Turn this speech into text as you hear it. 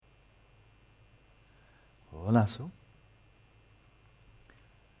Lasso.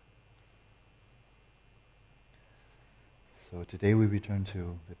 So today we return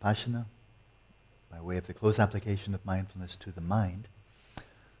to Vipassana by way of the close application of mindfulness to the mind.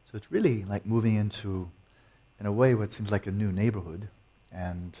 So it's really like moving into, in a way, what seems like a new neighborhood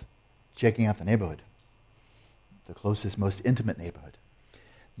and checking out the neighborhood, the closest, most intimate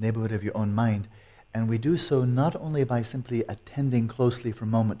neighborhood of your own mind. And we do so not only by simply attending closely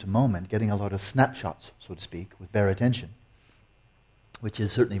from moment to moment, getting a lot of snapshots, so to speak, with bare attention, which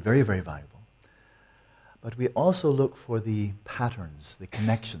is certainly very, very valuable, but we also look for the patterns, the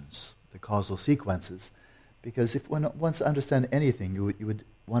connections, the causal sequences, because if one wants to understand anything, you would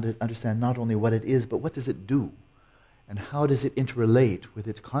want to understand not only what it is, but what does it do, and how does it interrelate with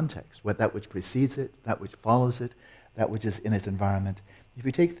its context, what that which precedes it, that which follows it, that which is in its environment. If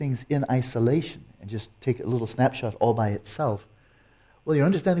you take things in isolation and just take a little snapshot all by itself, well, your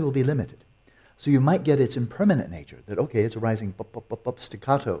understanding will be limited. So you might get its impermanent nature, that, okay, it's arising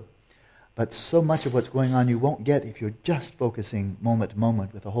staccato, but so much of what's going on you won't get if you're just focusing moment to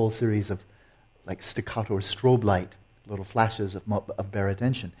moment with a whole series of like staccato or strobe light, little flashes of bare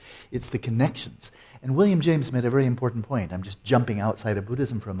attention. It's the connections. And William James made a very important point. I'm just jumping outside of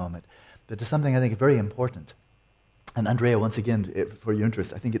Buddhism for a moment, but to something I think very important. And Andrea, once again, for your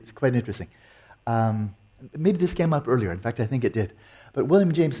interest, I think it's quite interesting. Maybe this came up earlier. In fact, I think it did. But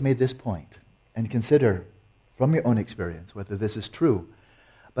William James made this point, and consider from your own experience whether this is true.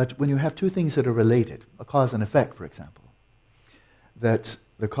 But when you have two things that are related, a cause and effect, for example, that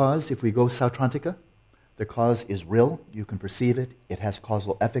the cause, if we go Sautantrika, the cause is real, you can perceive it, it has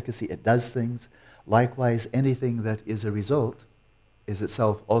causal efficacy, it does things. Likewise, anything that is a result is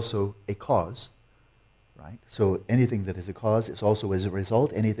itself also a cause. Right? So anything that is a cause is also as a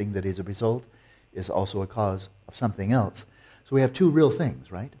result. Anything that is a result is also a cause of something else. So we have two real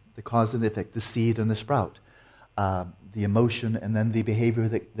things, right? The cause and the effect, the seed and the sprout, the emotion and then the behavior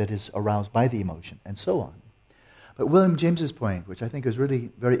that is aroused by the emotion, and so on. But William James's point, which I think is really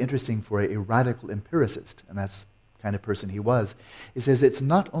very interesting for a radical empiricist, and that's the kind of person he was, he says it's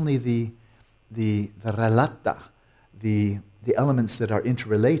not only the relata, the elements that are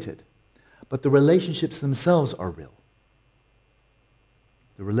interrelated, but the relationships themselves are real.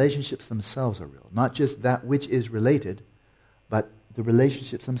 The relationships themselves are real. Not just that which is related, but the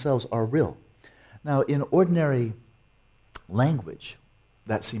relationships themselves are real. Now, in ordinary language,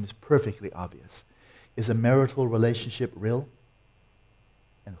 that seems perfectly obvious. Is a marital relationship real?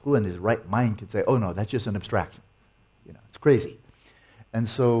 And who in his right mind could say, oh no, that's just an abstraction. It's crazy. And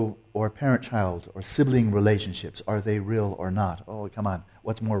so, or parent-child or sibling relationships, are they real or not? Oh, come on,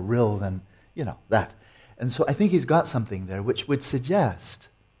 what's more real than that. And so I think he's got something there which would suggest,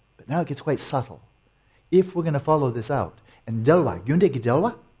 but now it gets quite subtle. If we're going to follow this out, and delwa, yunde ki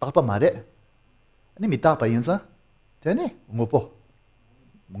delwa, tapa mare, ani mi tapa yinsa, tene, ngupo.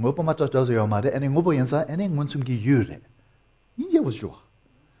 Ngupo matos dozo yo mare, ani ngupo yinsa, ani ngunsum ki yure. Yinye was jua.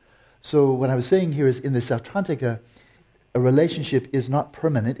 So what I was saying here is in the Sautantrika, a relationship is not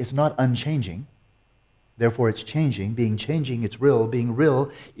permanent, it's not unchanging. Therefore, it's changing. Being changing, it's real. Being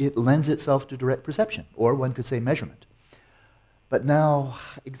real, it lends itself to direct perception, or one could say measurement. But now,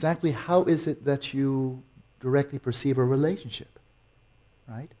 exactly how is it that you directly perceive a relationship?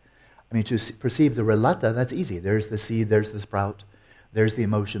 Right? I mean, to perceive the relata, that's easy. There's the seed, there's the sprout, there's the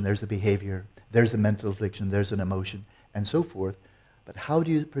emotion, there's the behavior, there's the mental affliction, there's an emotion, and so forth. But how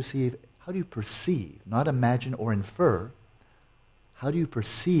do you perceive, not imagine or infer, how do you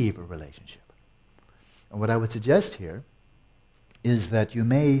perceive a relationship? And what I would suggest here is that you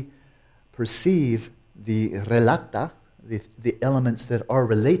may perceive the relata, the elements that are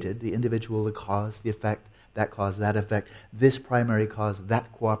related, the individual, the cause, the effect, that effect, this primary cause,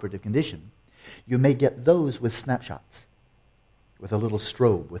 that cooperative condition. You may get those with snapshots, with a little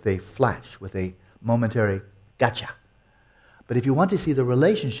strobe, with a flash, with a momentary gotcha. But if you want to see the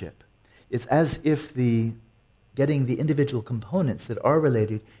relationship, it's as if getting the individual components that are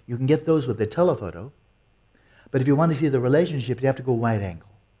related, you can get those with a telephoto. But if you want to see the relationship, you have to go wide angle.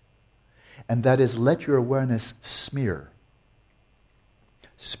 And that is, let your awareness smear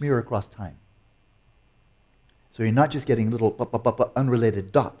across time. So you're not just getting little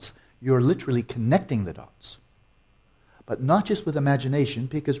unrelated dots. You're literally connecting the dots. But not just with imagination,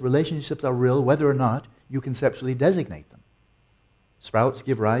 because relationships are real whether or not you conceptually designate them. Sprouts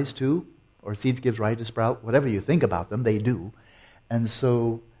give rise to, or seeds give rise to sprout, whatever you think about them, they do. And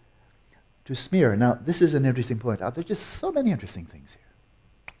so to smear. Now, this is an interesting point. There's just so many interesting things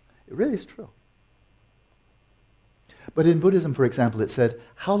here. It really is true. But in Buddhism, for example, it said,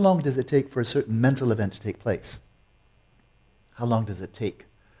 how long does it take for a certain mental event to take place? How long does it take?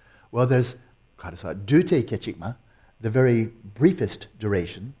 Well, there's dute kechikma, the very briefest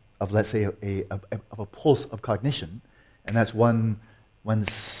duration of, let's say, of a pulse of cognition, and that's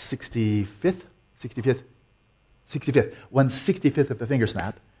 1/65th of a finger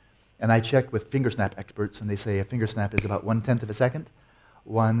snap. And I checked with finger snap experts, and they say a finger snap is about 1/10 of a second,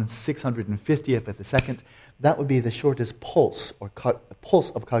 1/650th of a second. That would be the shortest pulse or pulse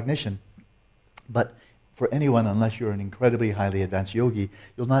of cognition. But for anyone, unless you're an incredibly highly advanced yogi,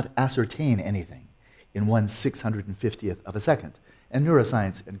 you'll not ascertain anything in 1/650th of a second. And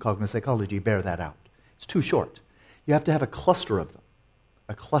neuroscience and cognitive psychology bear that out. It's too short. You have to have a cluster of them.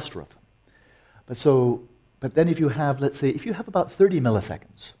 But then if you have, let's say, if you have about 30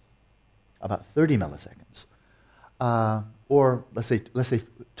 milliseconds, or let's say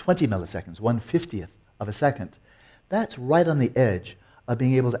 20 milliseconds, 1/50th of a second, that's right on the edge of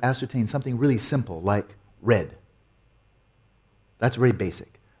being able to ascertain something really simple like red. That's very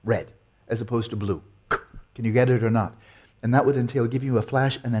basic, red, as opposed to blue. Can you get it or not? And that would entail giving you a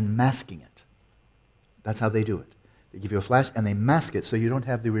flash and then masking it. That's how they do it. They give you a flash and they mask it so you don't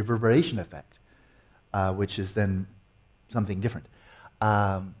have the reverberation effect, which is then something different.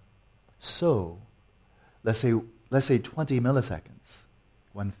 So, let's say 20 milliseconds,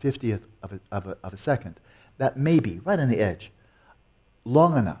 1/50th of a second. That may be right on the edge,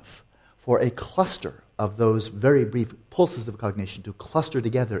 long enough for a cluster of those very brief pulses of cognition to cluster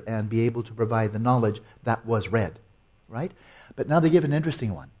together and be able to provide the knowledge that was red, right? But now they give an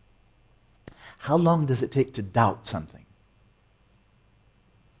interesting one. How long does it take to doubt something?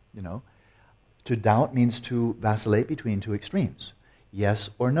 To doubt means to vacillate between two extremes.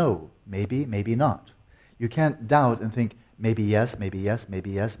 Yes or no, maybe, maybe not. You can't doubt and think, maybe yes, maybe yes, maybe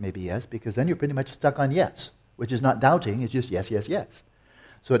yes, maybe yes, because then you're pretty much stuck on yes, which is not doubting, it's just yes, yes, yes.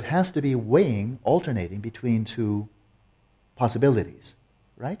 So it has to be weighing, alternating between two possibilities,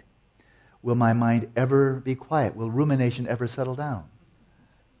 right? Will my mind ever be quiet? Will rumination ever settle down?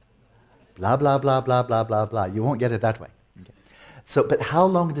 Blah, blah, blah, blah, blah, blah, blah. You won't get it that way. Okay. So, but how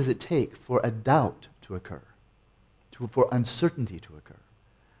long does it take for a doubt to occur? For uncertainty to occur?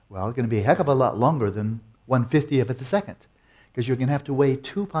 Well, it's going to be a heck of a lot longer than 1/50th of a second, because you're going to have to weigh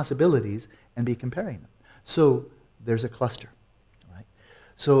two possibilities and be comparing them. So there's a cluster, right?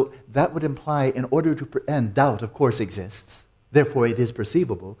 So that would imply, in order to, and doubt, of course, exists. Therefore, it is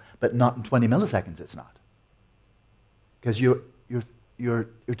perceivable, but not in 20 milliseconds. It's not, because your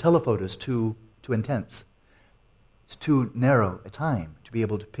telephoto is too intense. It's too narrow a time to be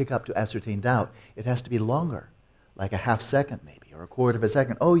able to pick up, to ascertain doubt. It has to be longer, like a half second maybe, or a quarter of a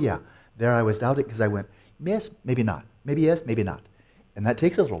second. Oh yeah, there I was doubting because I went, yes, maybe not. Maybe yes, maybe not. And that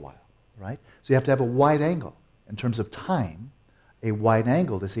takes a little while, right? So you have to have a wide angle, in terms of time, a wide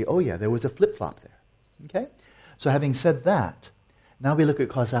angle to see, oh yeah, there was a flip-flop there. Okay? So having said that, now we look at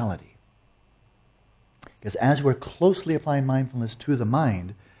causality. Because as we're closely applying mindfulness to the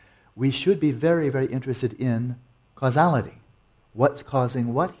mind, we should be very, very interested in causality. What's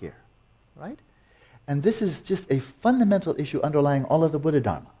causing what here, right? And this is just a fundamental issue underlying all of the Buddha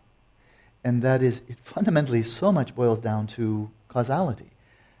Dharma. And that is, it fundamentally so much boils down to causality.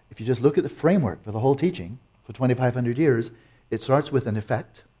 If you just look at the framework for the whole teaching for 2,500 years, it starts with an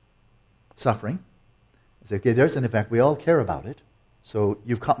effect, suffering. You say, okay, there's an effect. We all care about it. So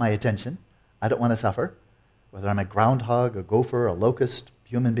you've caught my attention. I don't want to suffer. Whether I'm a groundhog, a gopher, a locust,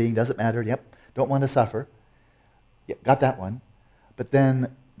 human being, doesn't matter. Yep, don't want to suffer. Yeah, got that one. But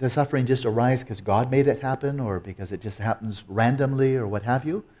then does suffering just arise because God made it happen, or because it just happens randomly, or what have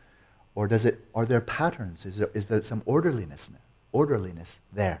you? Or are there patterns? Is there some orderliness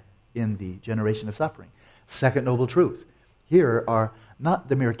there in the generation of suffering? Second noble truth. Here are not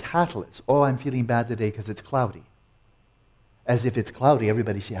the mere catalysts. Oh, I'm feeling bad today because it's cloudy. As if it's cloudy,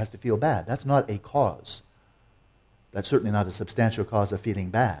 everybody has to feel bad. That's not a cause. That's certainly not a substantial cause of feeling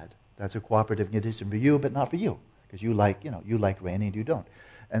bad. That's a cooperative condition for you, but not for you. Because you like rain and you don't.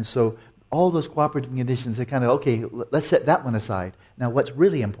 And so all those cooperative conditions are kind of, okay, let's set that one aside. Now what's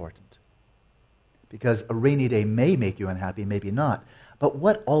really important? Because a rainy day may make you unhappy, maybe not. But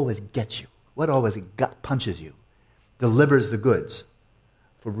what always gets you? What always gut punches you? Delivers the goods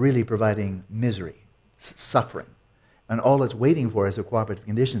for really providing misery, suffering. And all it's waiting for is the cooperative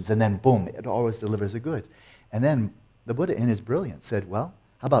conditions. And then boom, it always delivers the goods. And then the Buddha, in his brilliance, said, well,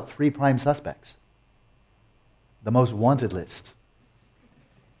 how about 3 prime suspects? The most wanted list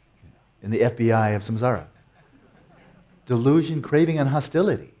in the FBI of samsara. Delusion, craving, and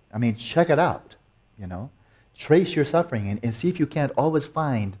hostility. I mean, check it out, Trace your suffering and see if you can't always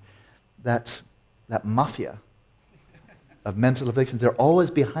find that mafia of mental afflictions. They're always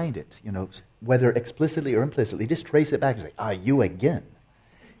behind it, whether explicitly or implicitly. Just trace it back and say, you again.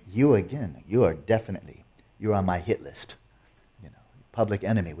 You again, you are definitely, you're on my hit list. Public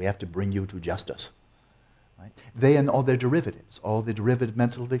enemy, we have to bring you to justice. Right? They and all their derivatives, all the derivative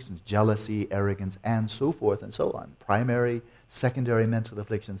mental afflictions, jealousy, arrogance, and so forth and so on. Primary, secondary mental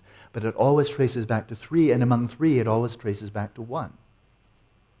afflictions. But it always traces back to three, and among three it always traces back to one.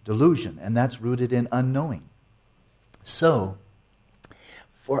 Delusion, and that's rooted in unknowing. So,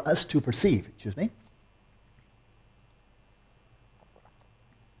 for us to perceive,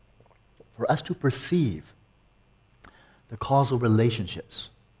 the causal relationships,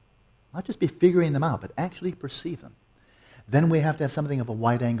 not just be figuring them out, but actually perceive them, then we have to have something of a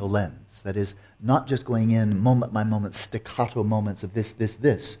wide-angle lens. That is, not just going in moment by moment, staccato moments of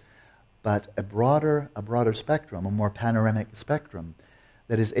this, but a broader spectrum, a more panoramic spectrum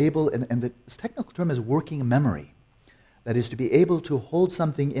that is able, and the technical term is working memory. That is, to be able to hold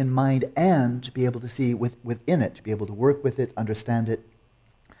something in mind and to be able to see within it, to be able to work with it, understand it.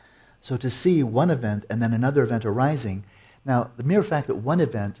 So to see one event and then another event arising. Now, the mere fact that one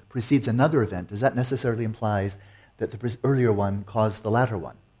event precedes another event, does that necessarily imply that the earlier one caused the latter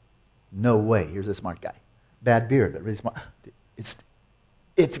one? No way. Here's a smart guy. Bad beard, but really smart.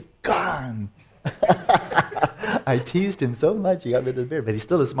 It's gone. I teased him so much he got rid of the beard, but he's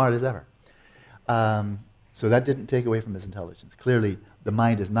still as smart as ever. So that didn't take away from his intelligence. Clearly, the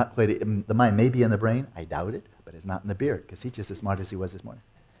mind is not quite. The mind may be in the brain. I doubt it, but it's not in the beard because he's just as smart as he was this morning.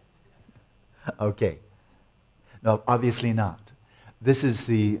 Okay. No, obviously not. This is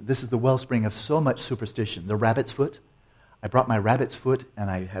the wellspring of so much superstition. The rabbit's foot. I brought my rabbit's foot,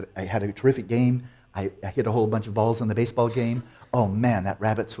 and I had a terrific game. I hit a whole bunch of balls in the baseball game. Oh man, that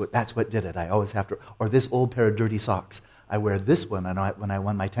rabbit's foot, that's what did it. I always have to, or this old pair of dirty socks. I wear this one when I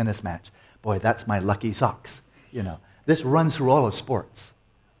won my tennis match. Boy, that's my lucky socks. This runs through all of sports.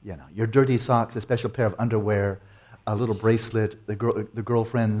 Your dirty socks, a special pair of underwear, a little bracelet, the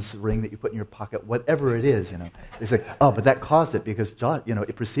girlfriend's ring that you put in your pocket, whatever it is, They say, oh, but that caused it because,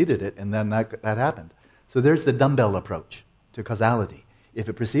 it preceded it, and then that happened. So there's the dumbbell approach to causality. If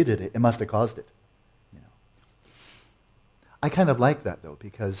it preceded it, it must have caused it. I kind of like that though,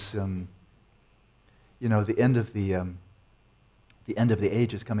 because the end of the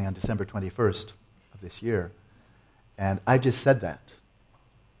age is coming on December 21st of this year, and I just said that,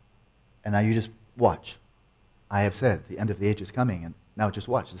 and now you just watch. I have said the end of the age is coming, and now just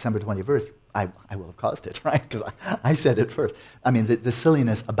watch. December 21st, I will have caused it, right? Because I said it first. I mean, the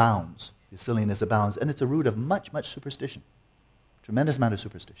silliness abounds. The silliness abounds, and it's a root of much, much superstition. Tremendous amount of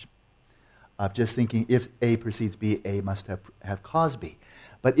superstition. Of just thinking if A precedes B, A must have caused B.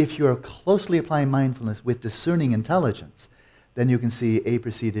 But if you're closely applying mindfulness with discerning intelligence, then you can see A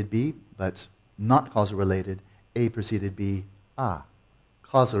preceded B, but not causal related. A preceded B,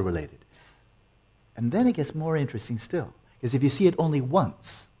 causal related. And then it gets more interesting still. Because if you see it only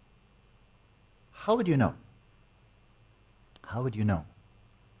once, how would you know? How would you know?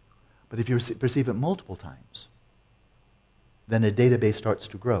 But if you perceive it multiple times, then a database starts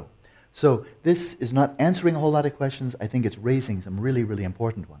to grow. So this is not answering a whole lot of questions. I think it's raising some really, really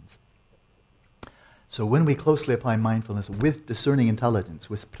important ones. So when we closely apply mindfulness with discerning intelligence,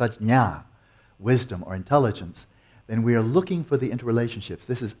 with prajna, wisdom or intelligence, then we are looking for the interrelationships.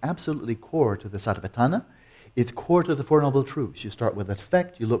 This is absolutely core to the Satipatthana. It's core to the Four Noble Truths. You start with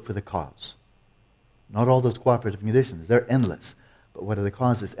effect, you look for the cause. Not all those cooperative conditions. They're endless. But what are the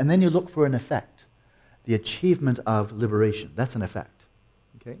causes? And then you look for an effect. The achievement of liberation. That's an effect.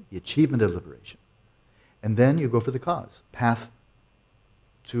 Okay? The achievement of liberation. And then you go for the cause. Path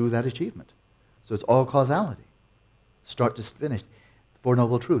to that achievement. So it's all causality. Start to finish. Four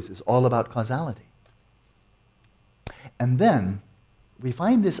Noble Truths is all about causality. And then we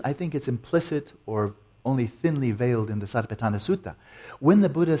find this, I think it's implicit or only thinly veiled in the Satipatthana Sutta. When the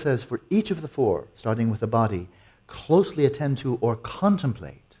Buddha says, for each of the four, starting with the body, closely attend to or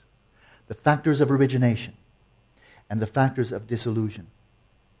contemplate the factors of origination and the factors of dissolution.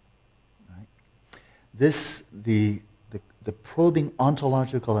 Right? This, the probing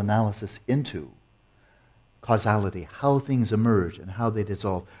ontological analysis into causality, how things emerge and how they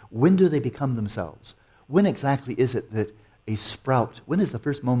dissolve. When do they become themselves? When exactly is it that a sprout, when is the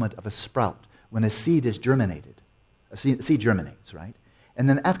first moment of a sprout? When a seed is germinated. A seed germinates, right? And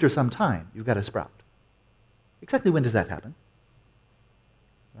then after some time, you've got a sprout. Exactly when does that happen?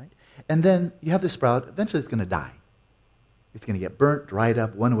 Right? And then you have the sprout, eventually it's going to die. It's going to get burnt, dried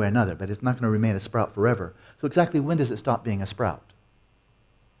up, one way or another, but it's not going to remain a sprout forever. So exactly when does it stop being a sprout?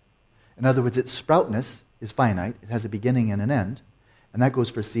 In other words, its sproutness is finite. It has a beginning and an end. And that goes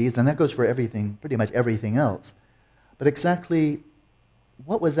for seeds, and that goes for everything, pretty much everything else. But exactly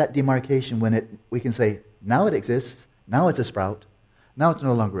what was that demarcation when we can say, now it exists, now it's a sprout, Now it's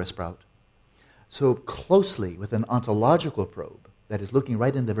no longer a sprout. So closely with an ontological probe that is looking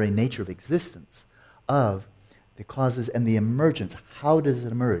right in the very nature of existence, of the causes and the emergence. How does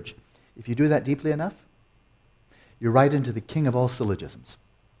it emerge? If you do that deeply enough, you're right into the king of all syllogisms,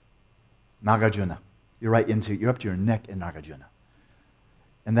 Nagarjuna. You're up to your neck in Nagarjuna.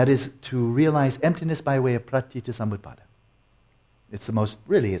 And that is to realize emptiness by way of pratitya samutpada. It's the most,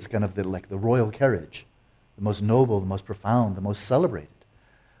 really, it's kind of like the royal carriage, the most noble, the most profound, the most celebrated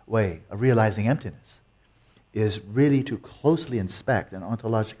way of realizing emptiness is really to closely inspect and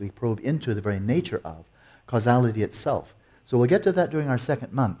ontologically probe into the very nature of causality itself. So we'll get to that during our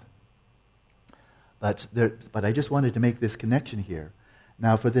second month. But I just wanted to make this connection here.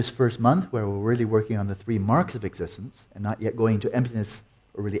 Now for this first month, where we're really working on the 3 marks of existence, and not yet going to emptiness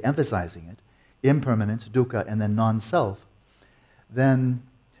or really emphasizing it, impermanence, dukkha, and then non-self, then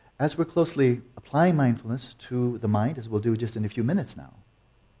as we're closely applying mindfulness to the mind, as we'll do just in a few minutes now,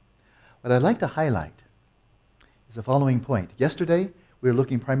 what I'd like to highlight is the following point. Yesterday, we were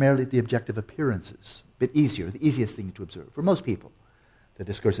looking primarily at the objective appearances, a bit easier, the easiest thing to observe for most people. The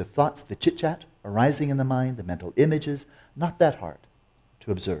discursive thoughts, the chit-chat arising in the mind, the mental images, not that hard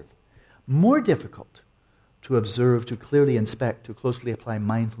to observe. More difficult to observe, to clearly inspect, to closely apply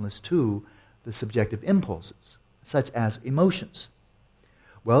mindfulness to the subjective impulses, such as emotions.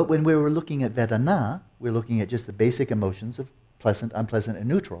 Well, when we were looking at Vedana, we're looking at just the basic emotions of pleasant, unpleasant, and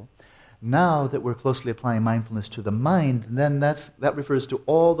neutral. Now that we're closely applying mindfulness to the mind, then that refers to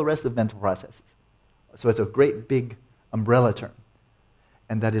all the rest of mental processes. So it's a great big umbrella term.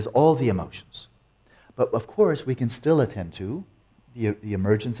 And that is all the emotions. But of course, we can still attend to the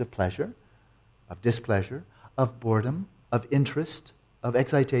emergence of pleasure, of displeasure, of boredom, of interest, of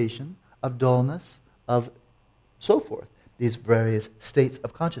excitation, of dullness, of so forth, these various states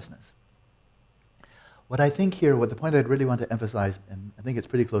of consciousness. What I think here, what the point I'd really want to emphasize, and I think it's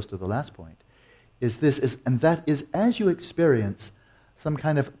pretty close to the last point, is that is as you experience some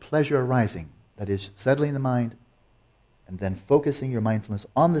kind of pleasure arising, that is settling the mind, and then focusing your mindfulness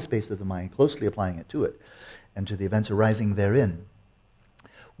on the space of the mind, closely applying it to it, and to the events arising therein.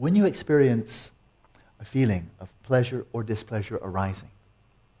 When you experience a feeling of pleasure or displeasure arising,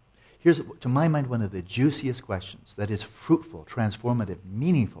 here's, to my mind, one of the juiciest questions that is fruitful, transformative,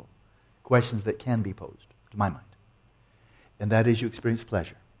 meaningful questions that can be posed, to my mind. And that is, you experience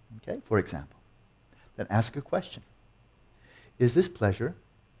pleasure, okay, for example. Then ask a question. Is this pleasure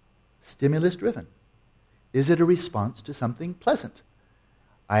stimulus-driven? Is it a response to something pleasant?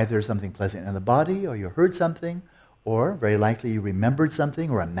 Either something pleasant in the body, or you heard something, or very likely you remembered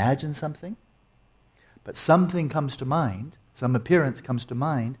something or imagined something. But something comes to mind, some appearance comes to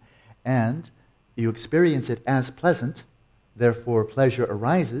mind, and you experience it as pleasant, therefore pleasure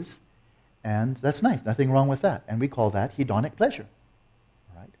arises, and that's nice, nothing wrong with that. And we call that hedonic pleasure.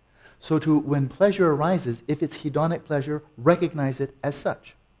 Right? So when pleasure arises, if it's hedonic pleasure, recognize it as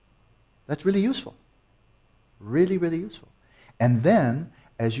such. That's really useful. Really, really useful. And then,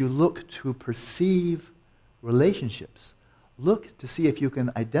 as you look to perceive relationships, look to see if you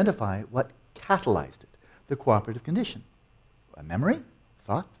can identify what catalyzed it, the cooperative condition. A memory,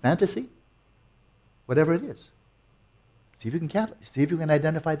 thought, fantasy, whatever it is. See if you can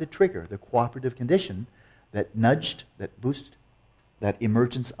identify the trigger, the cooperative condition that nudged, that boosted, that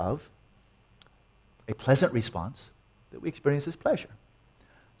emergence of a pleasant response that we experience as pleasure.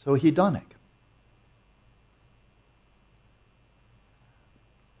 So hedonic.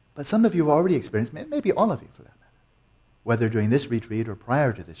 But some of you have already experienced, maybe all of you for that matter, whether during this retreat or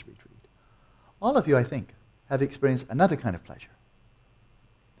prior to this retreat, all of you, I think, have experienced another kind of pleasure.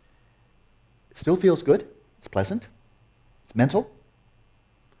 It still feels good, it's pleasant, it's mental,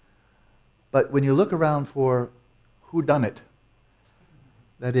 but when you look around for who done it,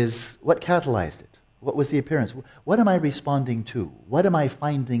 that is, what catalyzed it, what was the appearance, what am I responding to, what am I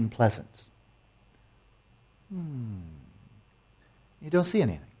finding pleasant? You don't see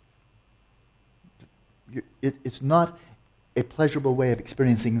anything. It's not a pleasurable way of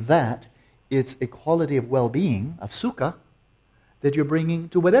experiencing that. It's a quality of well-being, of sukkha, that you're bringing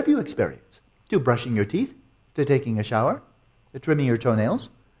to whatever you experience. To brushing your teeth, to taking a shower, to trimming your toenails.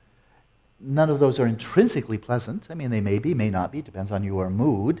 None of those are intrinsically pleasant. I mean, they may be, may not be, depends on your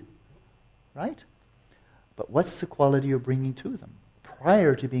mood, right? But what's the quality you're bringing to them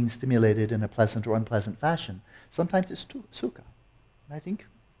prior to being stimulated in a pleasant or unpleasant fashion? Sometimes it's sukkha. And I think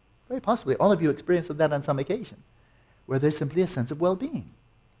very possibly all of you experienced that on some occasion, where there's simply a sense of well-being.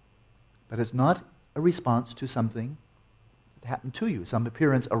 But it's not a response to something that happened to you, some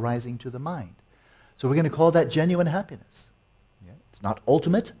appearance arising to the mind. So we're going to call that genuine happiness. Yeah? It's not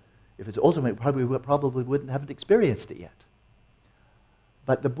ultimate. If it's ultimate, we probably haven't experienced it yet.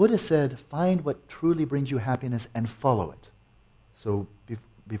 But the Buddha said, find what truly brings you happiness and follow it. So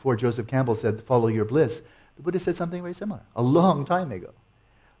before Joseph Campbell said, follow your bliss, the Buddha said something very similar, a long time ago.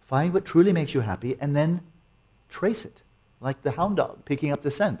 Find what truly makes you happy and then trace it, like the hound dog picking up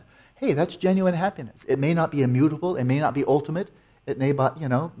the scent. Hey, that's genuine happiness. It may not be immutable, it may not be ultimate, it may,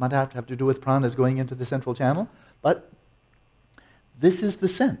 might have to do with pranas going into the central channel, but this is the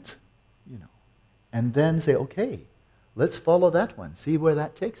scent, And then say, okay, let's follow that one, see where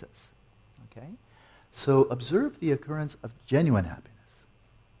that takes us, okay? So observe the occurrence of genuine happiness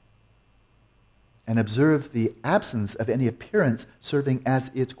and observe the absence of any appearance serving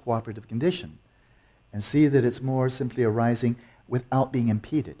as its cooperative condition and see that it's more simply arising without being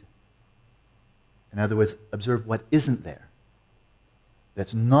impeded. In other words, observe what isn't there,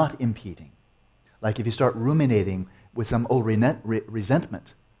 that's not impeding. Like if you start ruminating with some old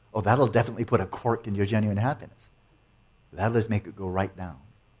resentment, that'll definitely put a cork in your genuine happiness. That'll just make it go right down,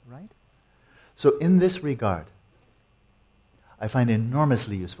 right? So in this regard, I find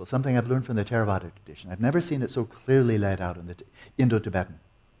enormously useful, something I've learned from the Theravada tradition. I've never seen it so clearly laid out in the Indo-Tibetan.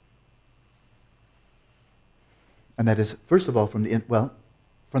 And that is, first of all, from the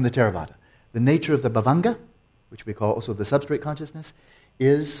Theravada. The nature of the bhavanga, which we call also the substrate consciousness,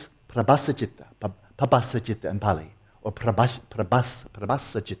 is prabhasacitta, pabasacitta in Pali, or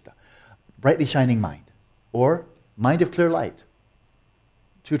prabhasacitta, brightly shining mind, or mind of clear light.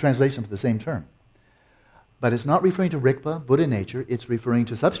 Two translations of the same term. But it's not referring to Rigpa, Buddha nature, it's referring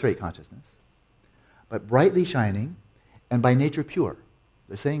to substrate consciousness, but brightly shining and by nature pure.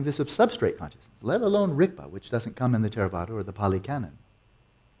 They're saying this of substrate consciousness, let alone Rigpa, which doesn't come in the Theravada or the Pali Canon.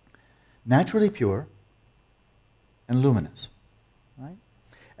 Naturally pure and luminous, right?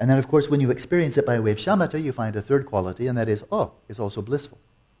 And then, of course, when you experience it by way of shamatha, you find a third quality, and that is, it's also blissful.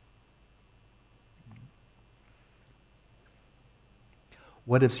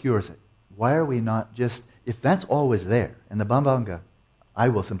 What obscures it? Why are we not just, if that's always there, in the bhavanga, I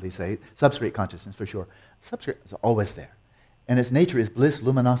will simply say, substrate consciousness for sure, substrate is always there. And its nature is bliss,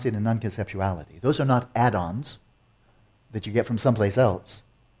 luminosity, and non-conceptuality. Those are not add-ons that you get from someplace else.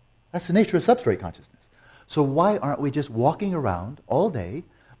 That's the nature of substrate consciousness. So why aren't we just walking around all day,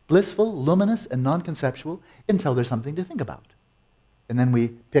 blissful, luminous, and non-conceptual, until there's something to think about? And then we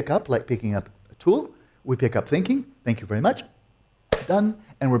pick up, like picking up a tool, we pick up thinking, thank you very much, done,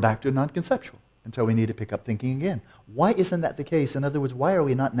 and we're back to non-conceptual until we need to pick up thinking again. Why isn't that the case? In other words, why are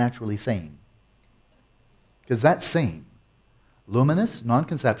we not naturally sane? Because that's sane. Luminous,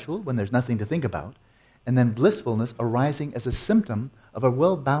 non-conceptual, when there's nothing to think about, and then blissfulness arising as a symptom of a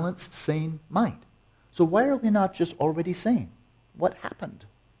well-balanced, sane mind. So why are we not just already sane? What happened?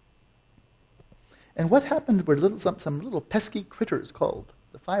 And what happened were some little pesky critters called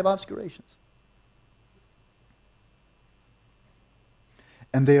the 5 obscurations.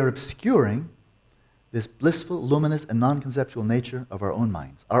 And they are obscuring this blissful, luminous, and non-conceptual nature of our own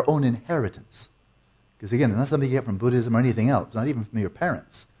minds, our own inheritance. Because again, it's not something you get from Buddhism or anything else, not even from your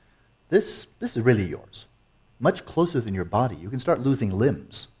parents. This is really yours. Much closer than your body. You can start losing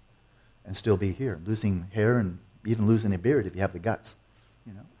limbs and still be here. Losing hair and even losing a beard if you have the guts.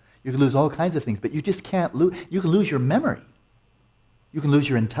 You can lose all kinds of things, but you just can't lose. You can lose your memory. You can lose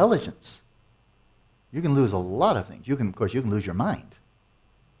your intelligence. You can lose a lot of things. Of course, you can lose your mind.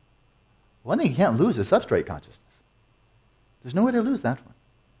 One thing you can't lose is substrate consciousness. There's no way to lose that one.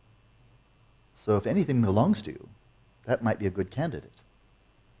 So if anything belongs to you, that might be a good candidate.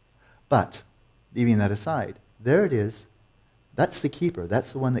 But, leaving that aside, there it is. That's the keeper.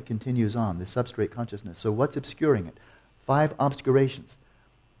 That's the one that continues on, the substrate consciousness. So what's obscuring it? 5 obscurations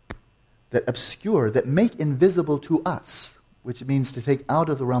that obscure, that make invisible to us, which means to take out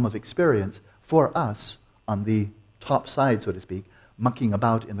of the realm of experience for us on the top side, so to speak, mucking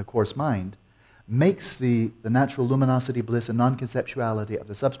about in the coarse mind, makes the natural luminosity, bliss, and non-conceptuality of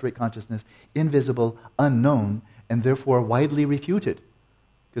the substrate consciousness invisible, unknown, and therefore widely refuted.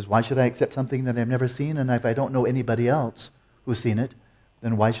 Because why should I accept something that I've never seen, and if I don't know anybody else who's seen it,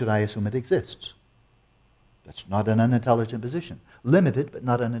 then why should I assume it exists? That's not an unintelligent position. Limited, but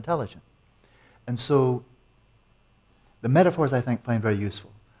not unintelligent. And so, the metaphors I find very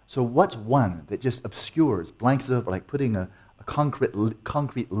useful. So what's one that just obscures, blanks over, like putting a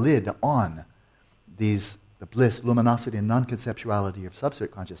concrete lid on the bliss, luminosity, and non-conceptuality of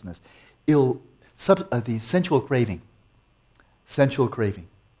substrate consciousness? The sensual craving. Sensual craving.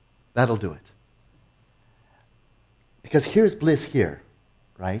 That'll do it. Because here's bliss here,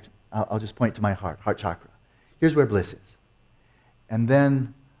 right? I'll just point to my heart chakra. Here's where bliss is. And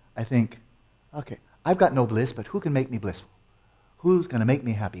then I think, okay, I've got no bliss, but who can make me blissful? Who's going to make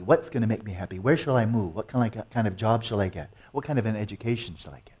me happy? What's going to make me happy? Where shall I move? What kind of job shall I get? What kind of an education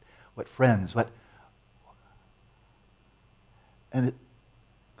shall I get? What friends?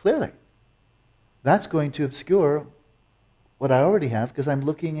 Clearly, that's going to obscure what I already have because I'm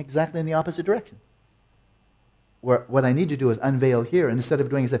looking exactly in the opposite direction. What I need to do is unveil here, and instead of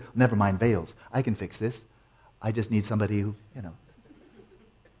doing it, say, never mind veils. I can fix this. I just need somebody who,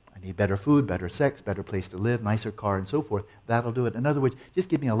 I need better food, better sex, better place to live, nicer car, and so forth. That'll do it. In other words, just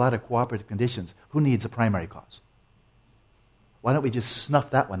give me a lot of cooperative conditions. Who needs a primary cause? Why don't we just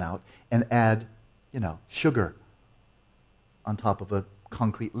snuff that one out and add, sugar on top of a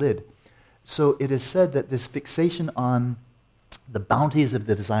concrete lid? So it is said that this fixation on the bounties of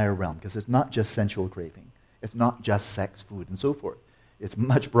the desire realm, because it's not just sensual craving, it's not just sex, food, and so forth. It's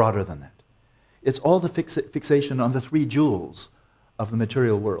much broader than that. It's all the fixation on the 3 jewels of the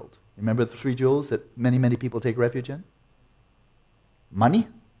material world. Remember the 3 jewels that many, many people take refuge in? Money,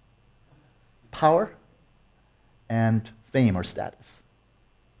 power, and fame or status.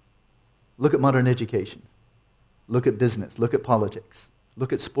 Look at modern education. Look at business. Look at politics.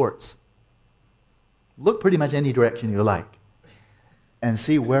 Look at sports. Look pretty much any direction you like and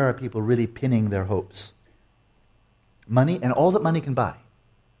see where are people really pinning their hopes. Money, and all that money can buy.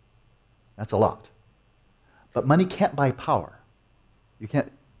 That's a lot. But money can't buy power.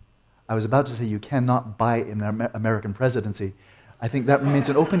 I was about to say you cannot buy an American presidency. I think that remains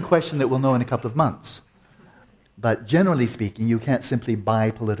an open question that we'll know in a couple of months. But generally speaking, you can't simply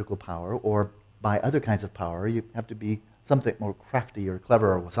buy political power or buy other kinds of power. You have to be something more crafty or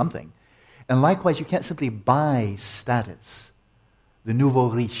clever or something. And likewise, you can't simply buy status. The nouveau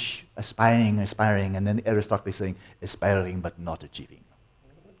riche, aspiring, and then the aristocracy saying, aspiring but not achieving.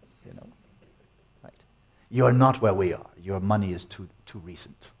 Right? You're not where we are. Your money is too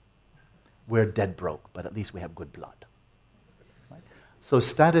recent. We're dead broke, but at least we have good blood. Right? So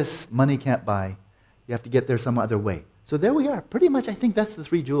status, money can't buy. You have to get there some other way. So there we are. Pretty much, I think that's the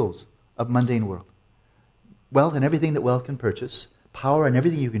 3 jewels of mundane world. Wealth and everything that wealth can purchase. Power and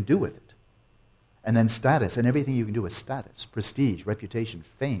everything you can do with it. And then status and everything you can do with status. Prestige, reputation,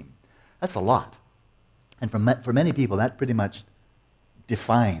 fame. That's a lot. And for many people, that pretty much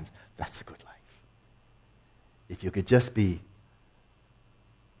defines, that's the good life. If you could just be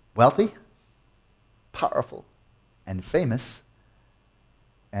wealthy, powerful, and famous,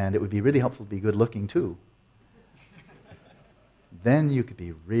 and it would be really helpful to be good looking too, then you could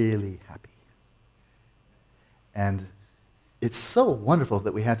be really happy. And it's so wonderful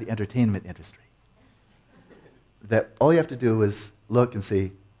that we have the entertainment industry. That all you have to do is look and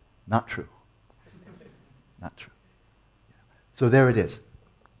see, not true. Not true. So there it is.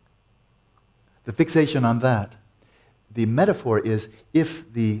 The fixation on that, the metaphor is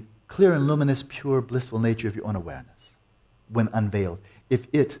if the clear and luminous, pure, blissful nature of your own awareness, when unveiled, if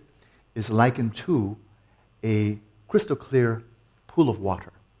it is likened to a crystal clear pool of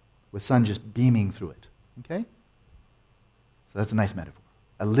water with sun just beaming through it. Okay? So that's a nice metaphor.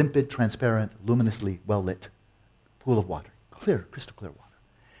 A limpid, transparent, luminously well-lit pool of water. Clear, crystal clear water.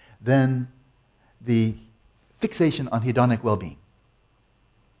 Then the fixation on hedonic well-being,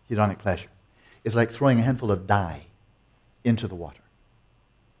 hedonic pleasure, is like throwing a handful of dye into the water.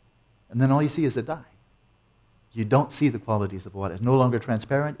 And then all you see is the dye. You don't see the qualities of water. It's no longer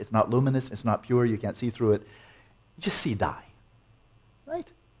transparent, it's not luminous, it's not pure, you can't see through it. You just see dye.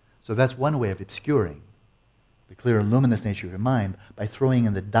 Right? So that's one way of obscuring the clear and luminous nature of your mind by throwing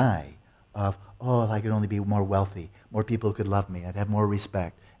in the dye of, oh, if I could only be more wealthy, more people could love me, I'd have more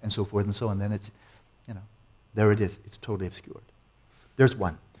respect, and so forth and so on. Then it's, there it is. It's totally obscured. There's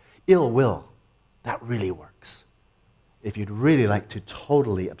one. Ill will. That really works. If you'd really like to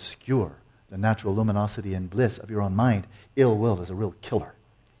totally obscure the natural luminosity and bliss of your own mind, ill will is a real killer.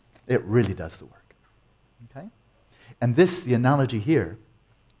 It really does the work. Okay? And this, the analogy here,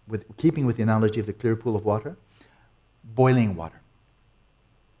 keeping with the analogy of the clear pool of water, boiling water.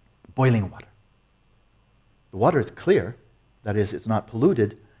 Boiling water. The water is clear, that is, it's not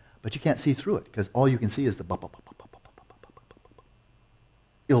polluted, but you can't see through it because all you can see is the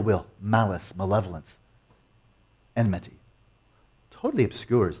ill will, malice, malevolence, enmity. Totally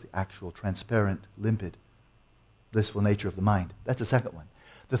obscures the actual transparent, limpid, blissful nature of the mind. That's the second one.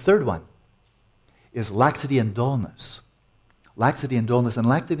 The third one is laxity and dullness. Laxity and dullness. And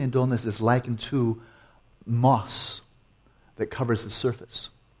laxity and dullness is likened to moss that covers the surface.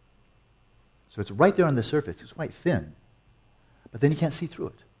 So it's right there on the surface. It's quite thin. But then you can't see through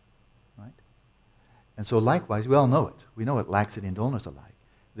it. Right? And so likewise, we all know it. We know what laxity and dullness are like.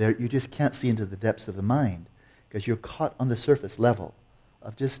 There, you just can't see into the depths of the mind because you're caught on the surface level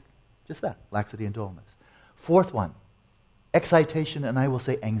of just that, laxity and dullness. Fourth one Excitation, and I will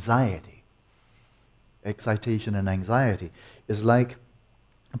say anxiety. Excitation and anxiety is like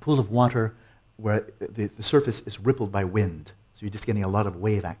a pool of water where the surface is rippled by wind. So you're just getting a lot of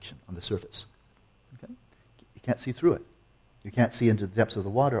wave action on the surface. Okay? You can't see through it. You can't see into the depths of the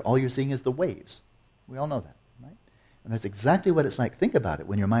water. All you're seeing is the waves. We all know that, right? And that's exactly what it's like. Think about it.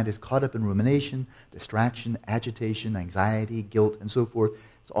 When your mind is caught up in rumination, distraction, agitation, anxiety, guilt, and so forth,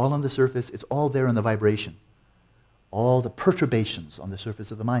 it's all on the surface. It's all there in the vibration. All the perturbations on the surface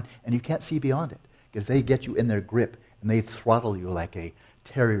of the mind. And you can't see beyond it because they get you in their grip and they throttle you like a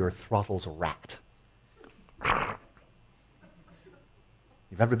terrier throttles a rat.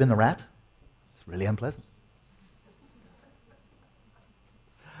 You've ever been the rat? It's really unpleasant.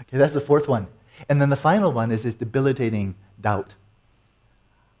 Okay, that's the fourth one. And then the final one is this debilitating doubt.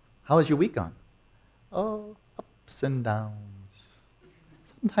 How has your week gone? Oh, ups and downs.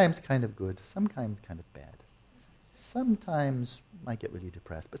 Sometimes kind of good, sometimes kind of bad. Sometimes might get really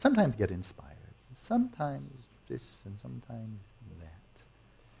depressed, but sometimes get inspired. Sometimes this and sometimes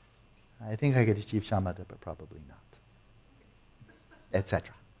that. I think I could achieve shamatha, but probably not.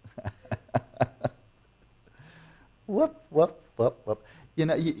 Etc. Whoop. You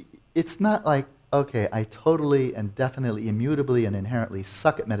know, it's not like, okay, I totally and definitely, immutably and inherently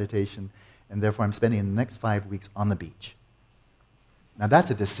suck at meditation, and therefore I'm spending the next 5 weeks on the beach. Now that's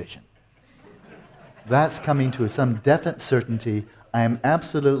a decision. That's coming to some definite certainty. I am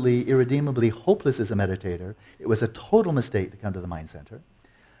absolutely, irredeemably hopeless as a meditator. It was a total mistake to come to the Mind Center.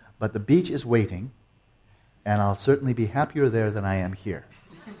 But the beach is waiting, and I'll certainly be happier there than I am here.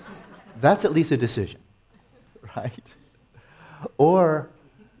 That's at least a decision, right? Or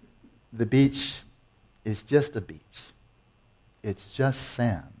the beach is just a beach. It's just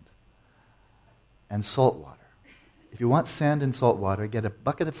sand and salt water. If you want sand and salt water, get a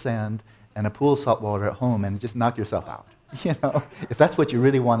bucket of sand and a pool of salt water at home and just knock yourself out. You know, if that's what you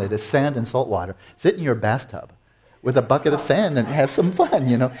really wanted, is sand and salt water, sit in your bathtub with a bucket of sand and have some fun,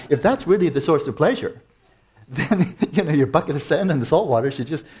 you know. If that's really the source of pleasure, then, you know, your bucket of sand and the salt water should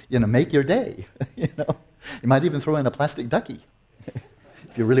just, you know, make your day, you know. You might even throw in a plastic ducky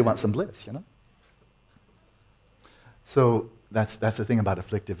if you really want some bliss, you know. So that's the thing about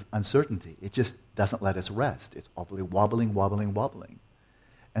afflictive uncertainty. It just doesn't let us rest. It's wobbling.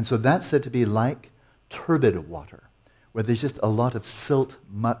 And so that's said to be like turbid water, where there's just a lot of silt,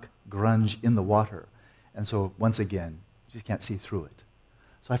 muck, grunge in the water. And so, once again, you just can't see through it.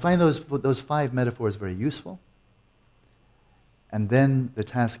 So I find those 5 metaphors very useful. And then the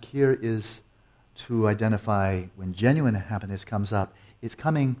task here is to identify when genuine happiness comes up, it's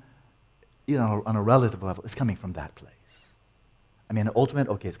coming, you know, on a relative level, it's coming from that place. I mean, ultimate,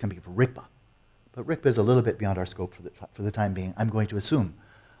 okay, it's coming from Rigpa. But Rigpa is a little bit beyond our scope for the time being, I'm going to assume.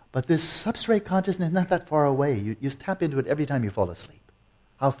 But this substrate consciousness is not that far away. You just tap into it every time you fall asleep.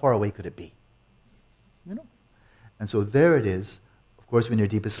 How far away could it be? You know? And so there it is. Of course, when you're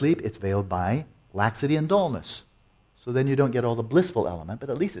deep asleep, it's veiled by laxity and dullness. So then you don't get all the blissful element, but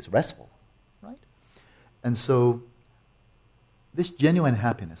at least it's restful, right? And so this genuine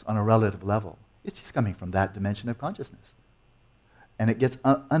happiness on a relative level, it's just coming from that dimension of consciousness. And it gets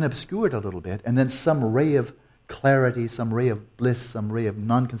unobscured a little bit, and then some ray of clarity, some ray of bliss, some ray of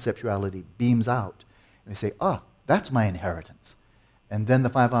non-conceptuality beams out. And they say, that's my inheritance. And then the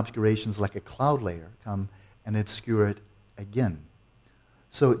 5 obscurations, like a cloud layer, come and obscure it again.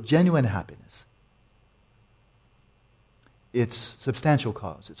 So genuine happiness, its substantial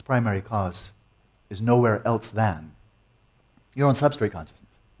cause, its primary cause, is nowhere else than your own substrate consciousness.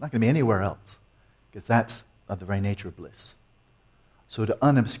 Not going to be anywhere else, because that's of the very nature of bliss. So to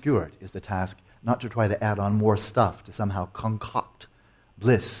unobscure it is the task, not to try to add on more stuff to somehow concoct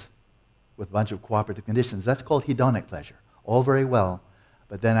bliss with a bunch of cooperative conditions. That's called hedonic pleasure. All very well,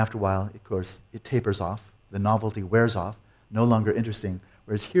 but then after a while, of course, it tapers off. The novelty wears off, no longer interesting,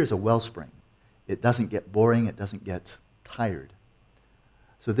 whereas here's a wellspring. It doesn't get boring, it doesn't get tired.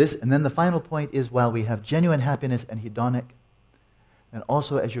 So this, and then the final point is, while we have genuine happiness and hedonic, and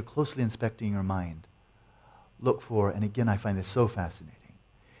also as you're closely inspecting your mind, look for, and again I find this so fascinating,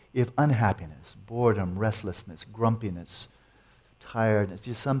 if unhappiness, boredom, restlessness, grumpiness, tiredness,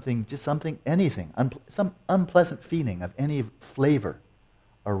 just something, anything, some unpleasant feeling of any flavor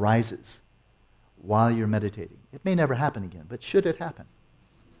arises while you're meditating. It may never happen again, but should it happen?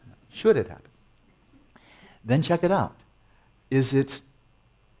 Then check it out. Is it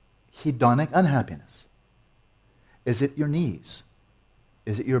hedonic unhappiness? Is it your knees?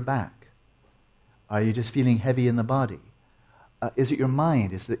 Is it your back? Are you just feeling heavy in the body? Is it your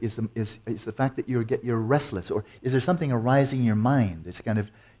mind? Is the fact that you're restless? Or is there something arising in your mind that's kind of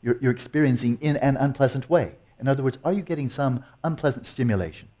you're experiencing in an unpleasant way? In other words, are you getting some unpleasant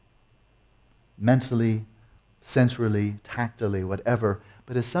stimulation? Mentally, sensually, tactily, whatever,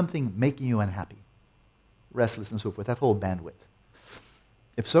 but is something making you unhappy? Restless and so forth, that whole bandwidth.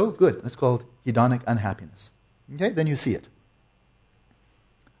 If so, good. Let's call it hedonic unhappiness. Okay, then you see it.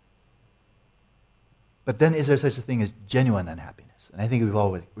 But then is there such a thing as genuine unhappiness? And I think we've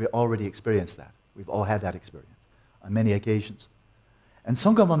already experienced that. We've all had that experience on many occasions. And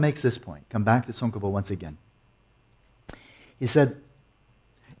Tsongkhapa makes this point. Come back to Tsongkhapa once again. He said,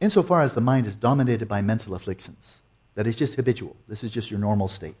 insofar as the mind is dominated by mental afflictions, that is just habitual, this is just your normal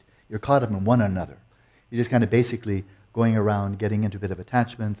state, you're caught up in one another. You're just kind of basically going around getting into a bit of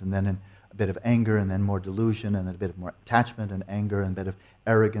attachment and then in a bit of anger and then more delusion and then a bit of more attachment and anger and a bit of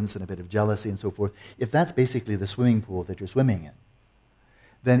arrogance and a bit of jealousy and so forth. If that's basically the swimming pool that you're swimming in,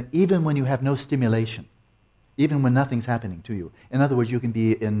 then even when you have no stimulation, even when nothing's happening to you, in other words, you can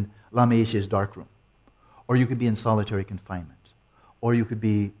be in Lama Yeshe's darkroom, or you could be in solitary confinement, or you could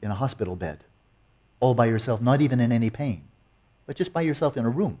be in a hospital bed, all by yourself, not even in any pain, but just by yourself in a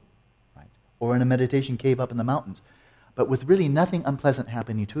room, right? Or in a meditation cave up in the mountains, but with really nothing unpleasant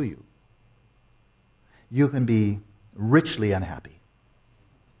happening to you. You can be richly unhappy.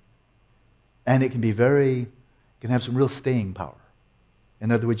 And it can be can have some real staying power.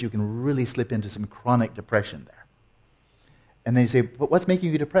 In other words, you can really slip into some chronic depression there. And then you say, but what's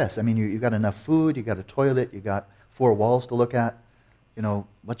making you depressed? I mean, you got enough food, you got a toilet, you got 4 walls to look at. You know,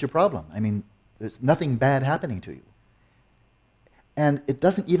 what's your problem? I mean, there's nothing bad happening to you. And it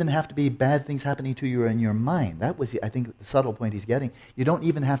doesn't even have to be bad things happening to you in your mind. That was, I think, the subtle point he's getting. You don't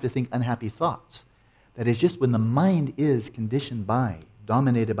even have to think unhappy thoughts. That is just when the mind is conditioned by,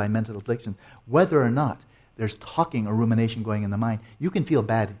 dominated by mental afflictions, whether or not there's talking or rumination going in the mind, you can feel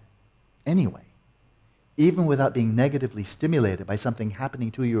bad anyway. Even without being negatively stimulated by something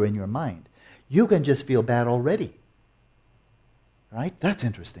happening to you in your mind, you can just feel bad already. Right? That's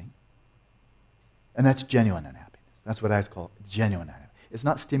interesting. And that's genuine unhappiness. That's what I call genuine unhappiness. It's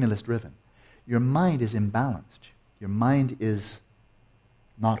not stimulus-driven. Your mind is imbalanced. Your mind is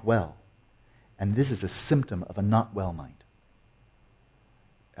not well. And this is a symptom of a not well mind.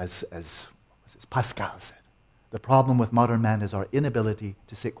 As Pascal said, the problem with modern man is our inability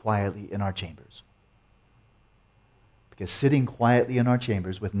to sit quietly in our chambers. Because sitting quietly in our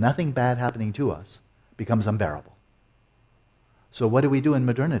chambers with nothing bad happening to us becomes unbearable. So what do we do in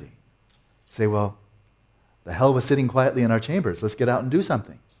modernity? Say, well, the hell with sitting quietly in our chambers. Let's get out and do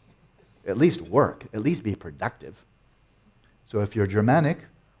something. At least work. At least be productive. So if you're Germanic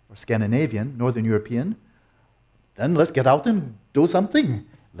or Scandinavian, Northern European, then let's get out and do something.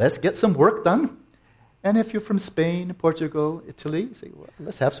 Let's get some work done. And if you're from Spain, Portugal, Italy, say, well,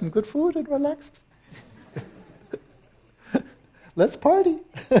 let's have some good food and relaxed. Let's party.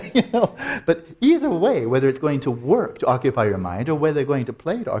 But either way, whether it's going to work to occupy your mind or whether they're going to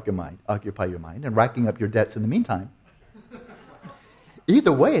play to occupy your mind and racking up your debts in the meantime,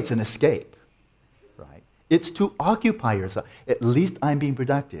 either way, it's an escape. Right? It's to occupy yourself. At least I'm being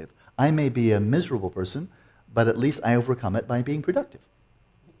productive. I may be a miserable person, but at least I overcome it by being productive.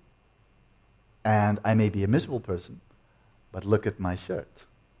 And I may be a miserable person, but look at my shirt.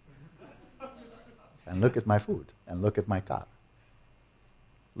 And look at my food. And look at my car.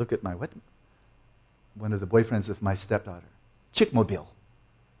 Look at my one of the boyfriends of my stepdaughter. Chickmobile.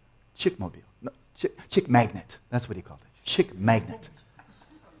 Chickmobile. No, chick magnet. That's what he called it. Chick magnet.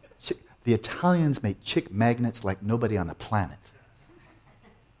 The Italians make chick magnets like nobody on the planet.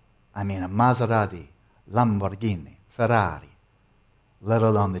 I mean, a Maserati, Lamborghini, Ferrari, let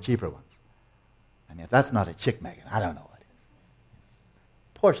alone the cheaper ones. I mean, if that's not a chick magnet, I don't know what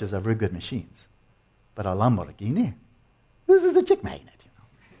is. Porsches are very good machines. But a Lamborghini? This is a chick magnet.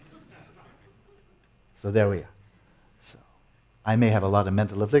 So there we are. So I may have a lot of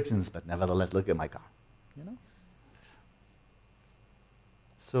mental afflictions, but nevertheless, look at my car.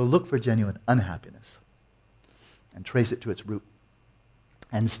 So look for genuine unhappiness and trace it to its root.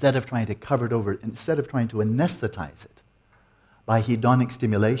 Instead of trying to cover it over, instead of trying to anesthetize it by hedonic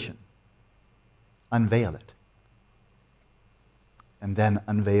stimulation, unveil it. And then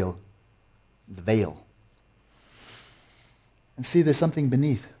unveil the veil. And see, there's something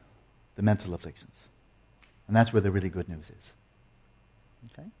beneath the mental afflictions. And that's where the really good news is.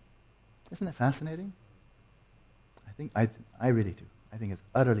 Okay? Isn't it fascinating? I really do. I think it's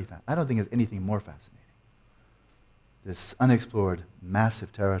utterly fascinating. I don't think there's anything more fascinating. This unexplored,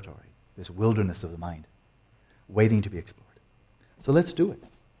 massive territory, this wilderness of the mind, waiting to be explored. So let's do it.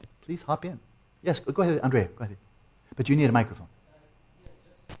 Please hop in. Yes, go ahead, Andrea, go ahead. But you need a microphone.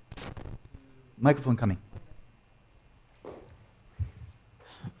 Microphone coming.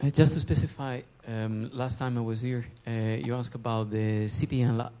 Just to specify, last time I was here, you asked about the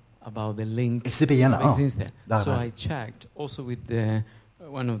CPN, about the link CPN, that exists there. Right. So I checked also with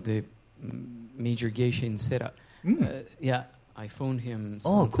one of the major geisha in Sera. I phoned him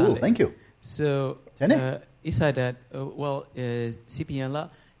Oh, on cool, Sunday. thank you. So he said that, CPN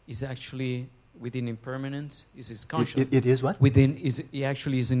is actually within impermanence, is conscious. It is what? It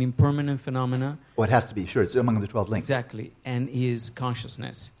actually is an impermanent phenomena. Oh, it has to be, sure. It's among the 12 links. Exactly, and is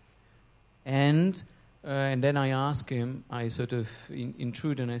consciousness. And then I asked him, I sort of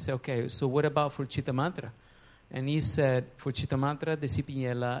intrude, and I said, okay, so what about for Chitta Mantra? And he said, for Chitta Mantra, the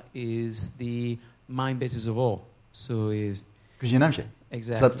CPL is the mind basis of all. So is... Kujinamshe.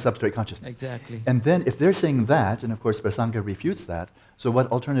 Exactly. Substrate consciousness. Exactly. And then if they're saying that, and of course Prasanga refutes that, so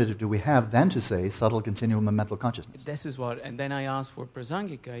what alternative do we have then to say subtle continuum of mental consciousness? This is what, and then I asked for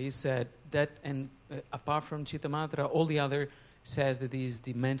Prasangika. He said that, and apart from Chitta Mantra, all the other says that is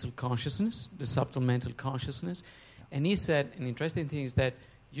the mental consciousness, the subtle mental consciousness. And he said, an interesting thing is that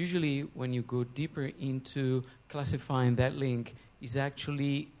usually when you go deeper into classifying that link, is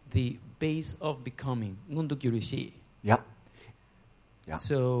actually the base of becoming. Ngundu Gyurishi. Yeah. Yeah.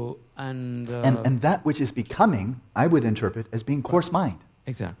 So, and that which is becoming, I would interpret as being coarse mind.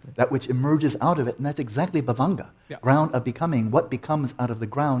 Exactly. That which emerges out of it, and that's exactly bhavanga. Yeah. Ground of becoming, what becomes out of the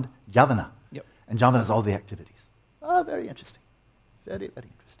ground, javana. Yep. And javana is all the activities. Oh, very interesting. Very, very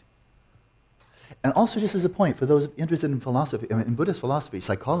interesting. And also just as a point, for those interested in philosophy, in Buddhist philosophy,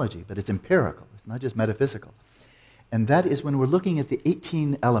 psychology, but it's empirical, it's not just metaphysical. And that is when we're looking at the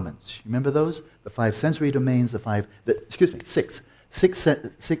 18 elements. Remember those? The 5 sensory domains,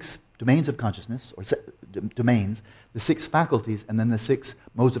 six domains of consciousness, or domains, the 6 faculties, and then the 6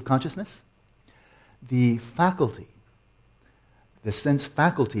 modes of consciousness. The faculty, the sense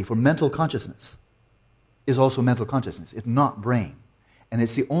faculty for mental consciousness is also mental consciousness. It's not brain. And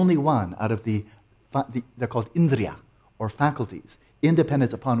it's the only one out of they're called indriya, or faculties,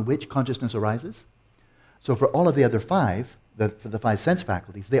 independence upon which consciousness arises. So for all of the other 5, for the 5 sense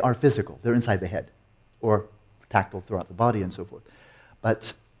faculties, they are physical. They're inside the head, or tactile throughout the body and so forth.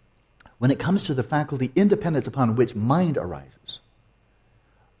 But when it comes to the faculty independence upon which mind arises,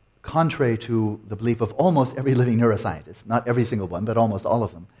 contrary to the belief of almost every living neuroscientist, not every single one, but almost all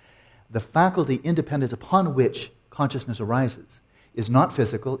of them, the faculty independence upon which consciousness arises is not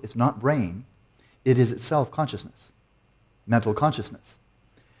physical, it's not brain, it is itself consciousness, mental consciousness.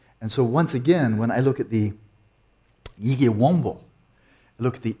 And so once again, when I look at the Yige Wombo, I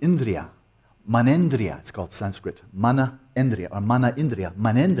look at the Indriya, Manendriya, it's called Sanskrit, Mana Indriya, or Mana Indriya,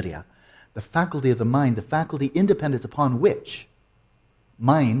 Manendriya, the faculty of the mind, the faculty independence upon which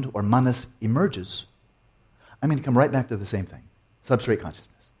mind, or manas, emerges, I'm going to come right back to the same thing, substrate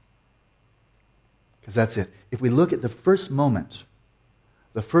consciousness. Because that's it. If we look at the first moment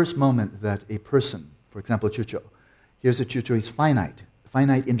that a person, for example, Chucho, here's a Chucho, he's finite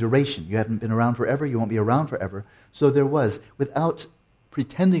in duration. You haven't been around forever, you won't be around forever. So there was, without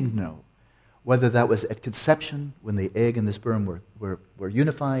pretending to know, whether that was at conception, when the egg and the sperm were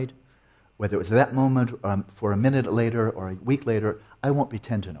unified, whether it was at that moment, for a minute later, or a week later, I won't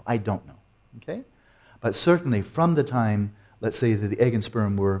pretend to know. I don't know. Okay? But certainly from the time, let's say, that the egg and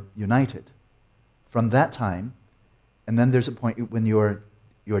sperm were united, from that time, and then there's a point when you're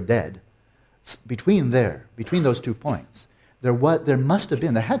dead, between those 2 points, there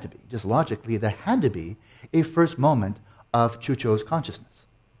had to be, just logically, there had to be a first moment of Chucho's consciousness.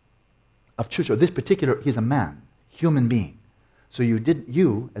 Of Chucho, he's a man, human being. So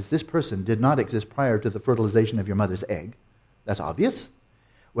you, as this person, did not exist prior to the fertilization of your mother's egg. That's obvious.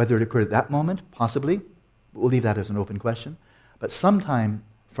 Whether it occurred at that moment, possibly, we'll leave that as an open question. But sometime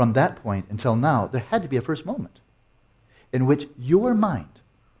from that point until now, there had to be a first moment in which your mind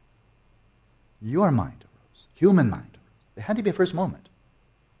arose, human mind. There had to be a first moment.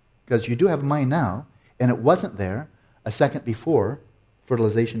 Because you do have a mind now, and it wasn't there a second before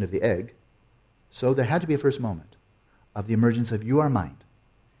fertilization of the egg. So there had to be a first moment of the emergence of your mind.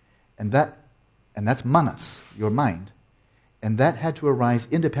 And that's manas, your mind. And that had to arise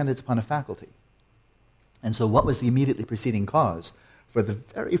independence upon a faculty. And so what was the immediately preceding cause for the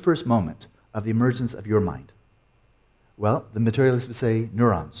very first moment of the emergence of your mind? Well, the materialists would say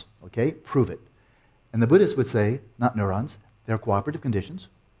neurons. Okay, prove it. And the Buddhists would say, not neurons, they're cooperative conditions.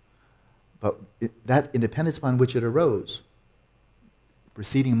 But that independence upon which it arose,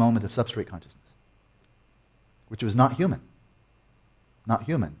 preceding moment of substrate consciousness, which was not human. Not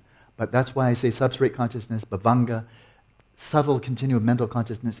human. But that's why I say substrate consciousness, bhavanga, subtle continuum mental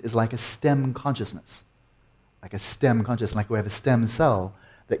consciousness is like a stem consciousness. Like a stem consciousness, like we have a stem cell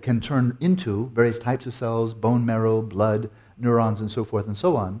that can turn into various types of cells, bone marrow, blood, neurons, and so forth and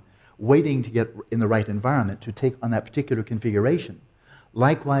so on, waiting to get in the right environment to take on that particular configuration.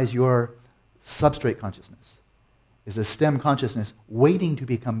 Likewise, your substrate consciousness is a stem consciousness waiting to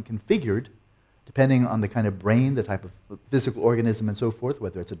become configured depending on the kind of brain, the type of physical organism and so forth,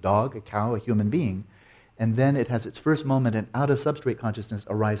 whether it's a dog, a cow, a human being. And then it has its first moment, and out of substrate consciousness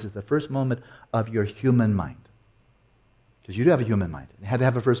arises the first moment of your human mind. Because you do have a human mind. It had to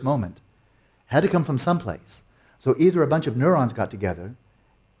have a first moment. It had to come from someplace. So either a bunch of neurons got together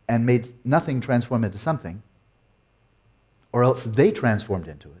and made nothing transform into something, or else they transformed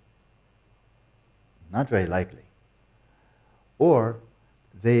into it. Not very likely. Or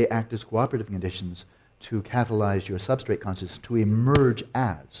they act as cooperative conditions to catalyze your substrate consciousness to emerge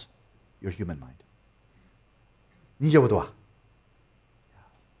as your human mind. 理解我的话?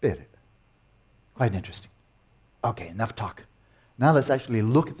 Very. Quite interesting. Okay, enough talk. Now let's actually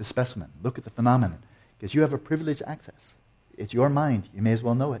look at the specimen, look at the phenomenon, because you have a privileged access. It's your mind. You may as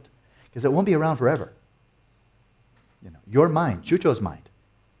well know it, because it won't be around forever. You know, your mind, Chucho's mind,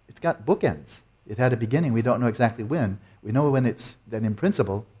 it's got bookends. It had a beginning. We don't know exactly when. We know when it's, that in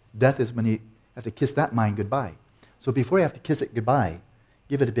principle, death is when you have to kiss that mind goodbye. So before you have to kiss it goodbye,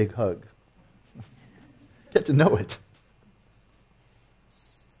 give it a big hug. Get to know it.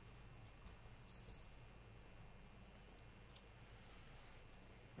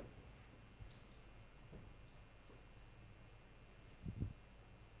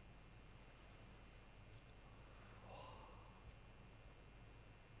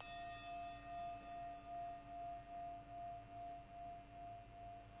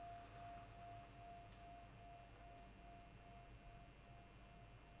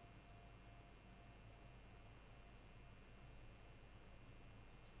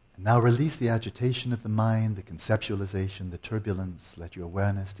 Now release the agitation of the mind, the conceptualization, the turbulence. Let your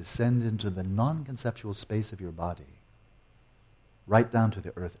awareness descend into the non-conceptual space of your body, right down to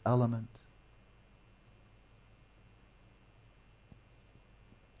the earth element.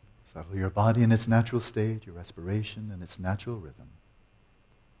 Settle your body in its natural state, your respiration in its natural rhythm,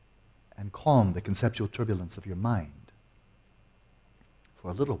 and calm the conceptual turbulence of your mind for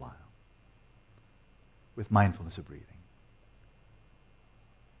a little while with mindfulness of breathing.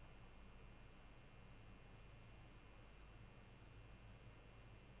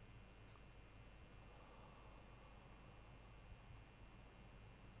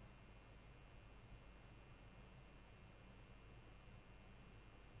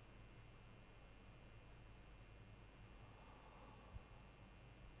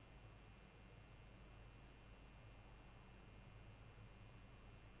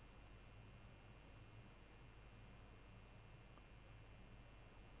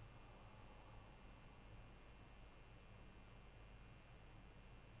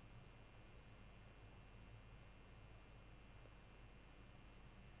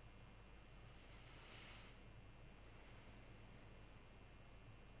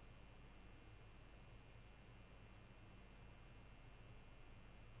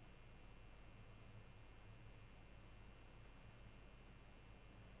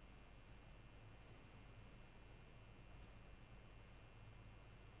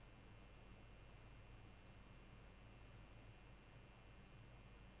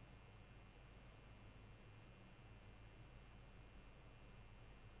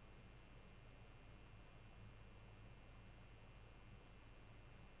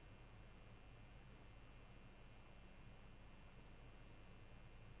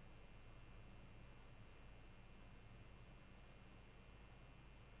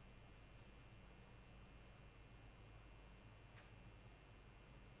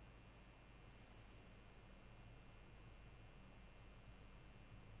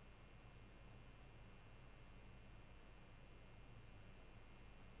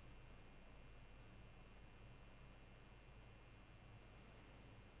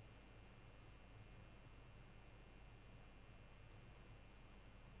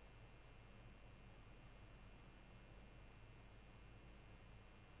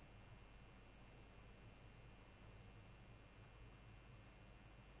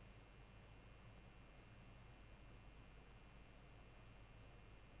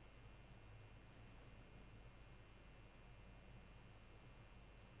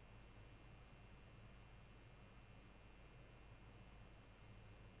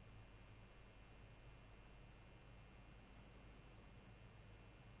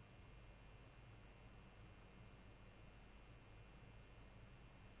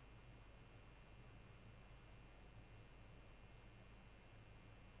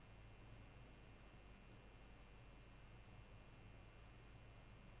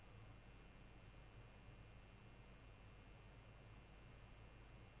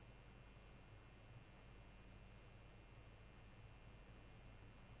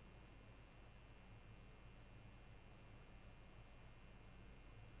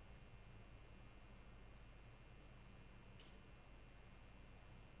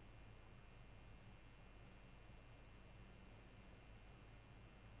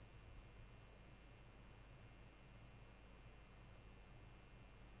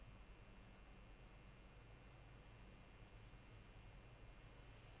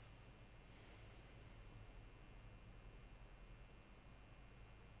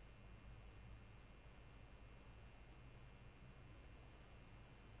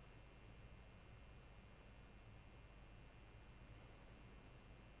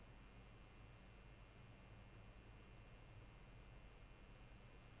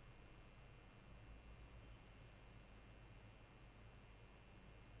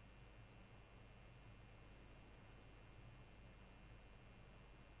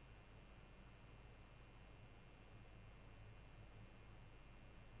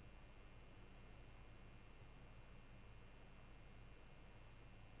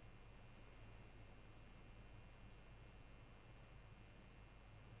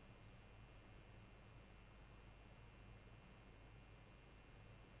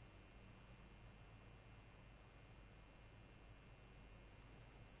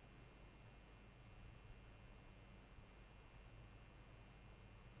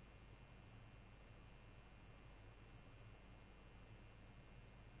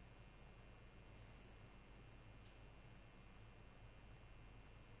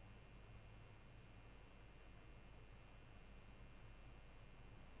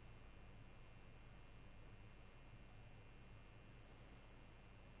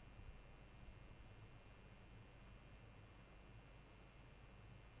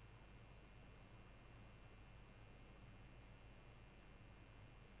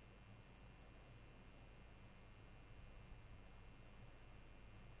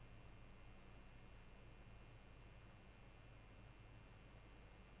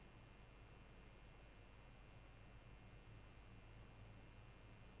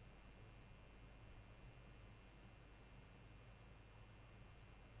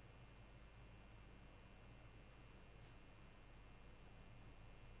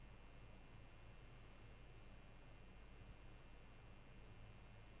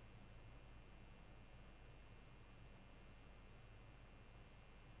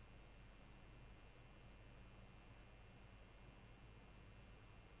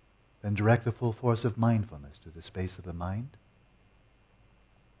 Then direct the full force of mindfulness to the space of the mind,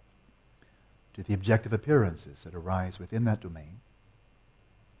 to the objective appearances that arise within that domain,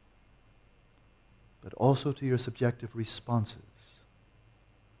 but also to your subjective responses,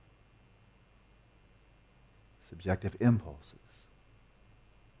 subjective impulses.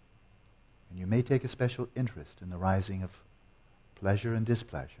 And you may take a special interest in the rising of pleasure and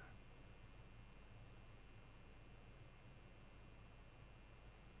displeasure.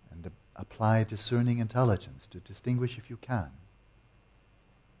 And apply discerning intelligence to distinguish, if you can,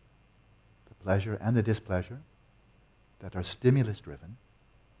 the pleasure and the displeasure that are stimulus-driven,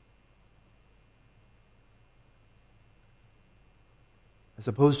 as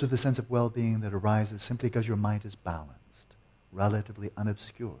opposed to the sense of well-being that arises simply because your mind is balanced, relatively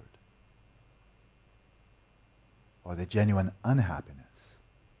unobscured, or the genuine unhappiness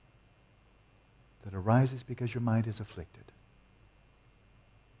that arises because your mind is afflicted.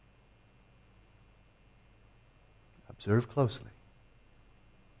 Observe closely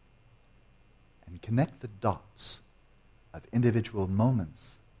and connect the dots of individual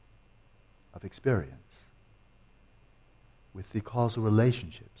moments of experience with the causal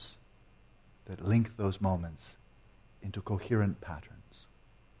relationships that link those moments into coherent patterns.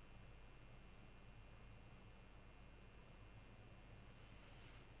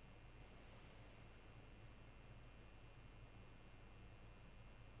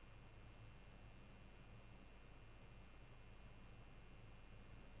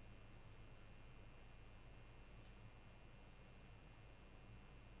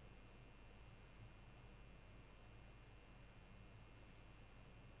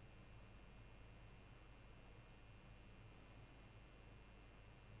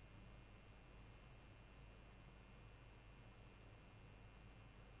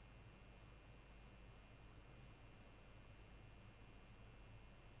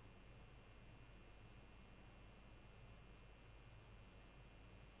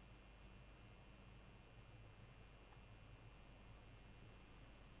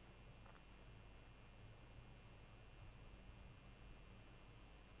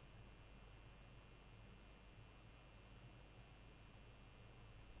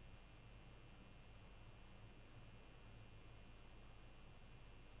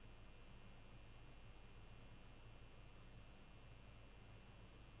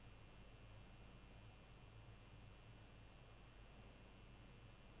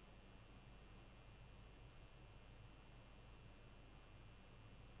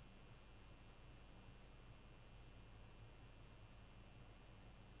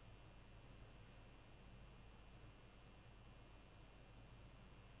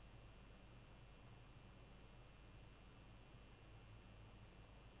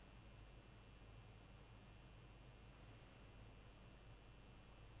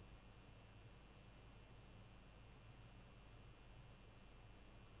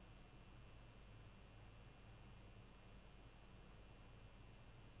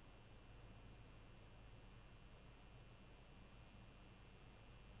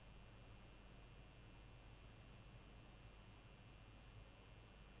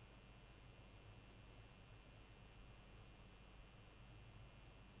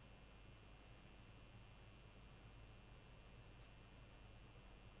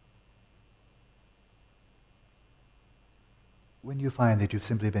 When you find that you've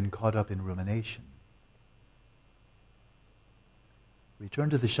simply been caught up in rumination, return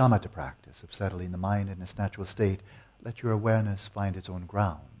to the shamatha practice of settling the mind in its natural state. Let your awareness find its own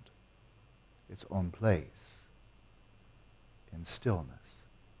ground, its own place, in stillness.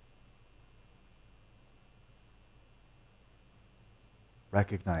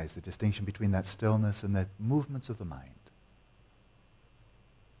 Recognize the distinction between that stillness and the movements of the mind.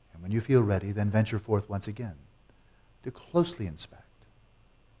 And when you feel ready, then venture forth once again to closely inspect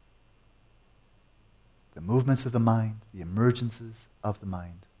the movements of the mind, the emergences of the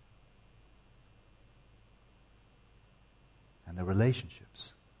mind, and the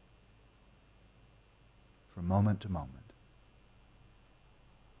relationships from moment to moment.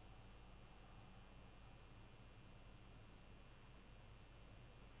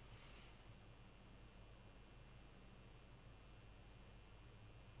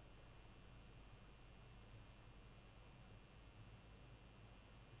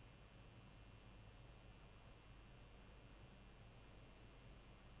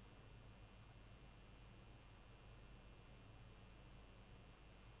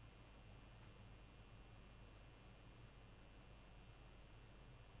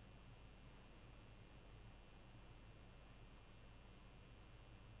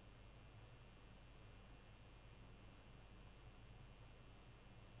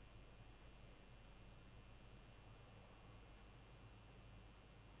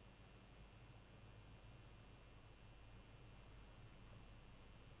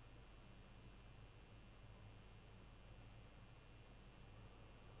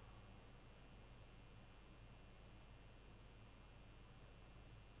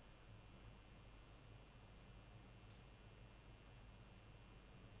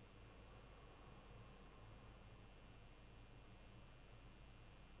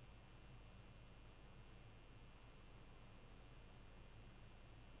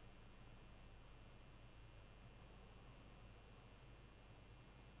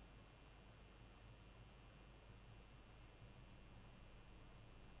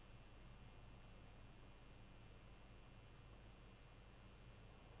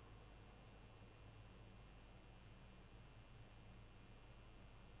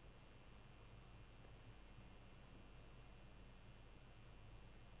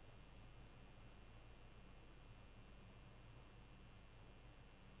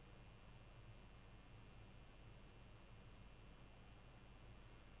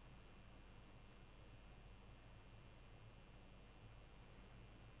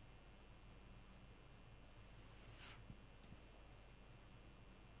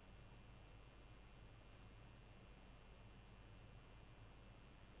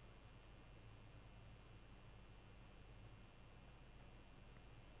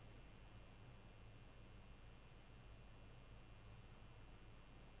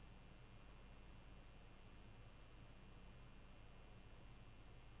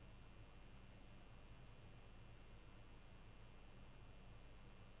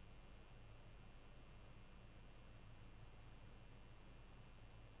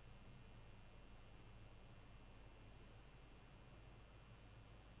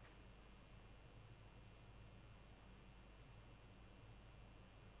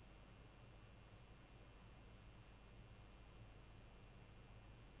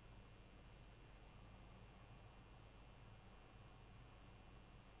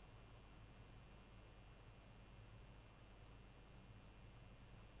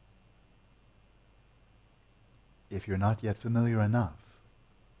 if you're not yet familiar enough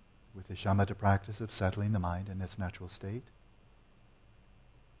with the shamatha practice of settling the mind in its natural state,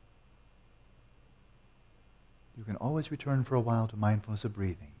 you can always return for a while to mindfulness of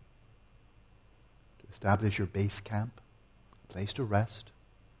breathing, to establish your base camp, a place to rest,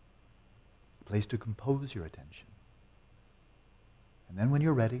 a place to compose your attention. And then when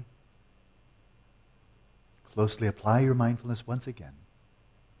you're ready, closely apply your mindfulness once again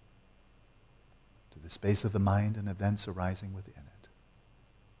to the space of the mind and events arising within it.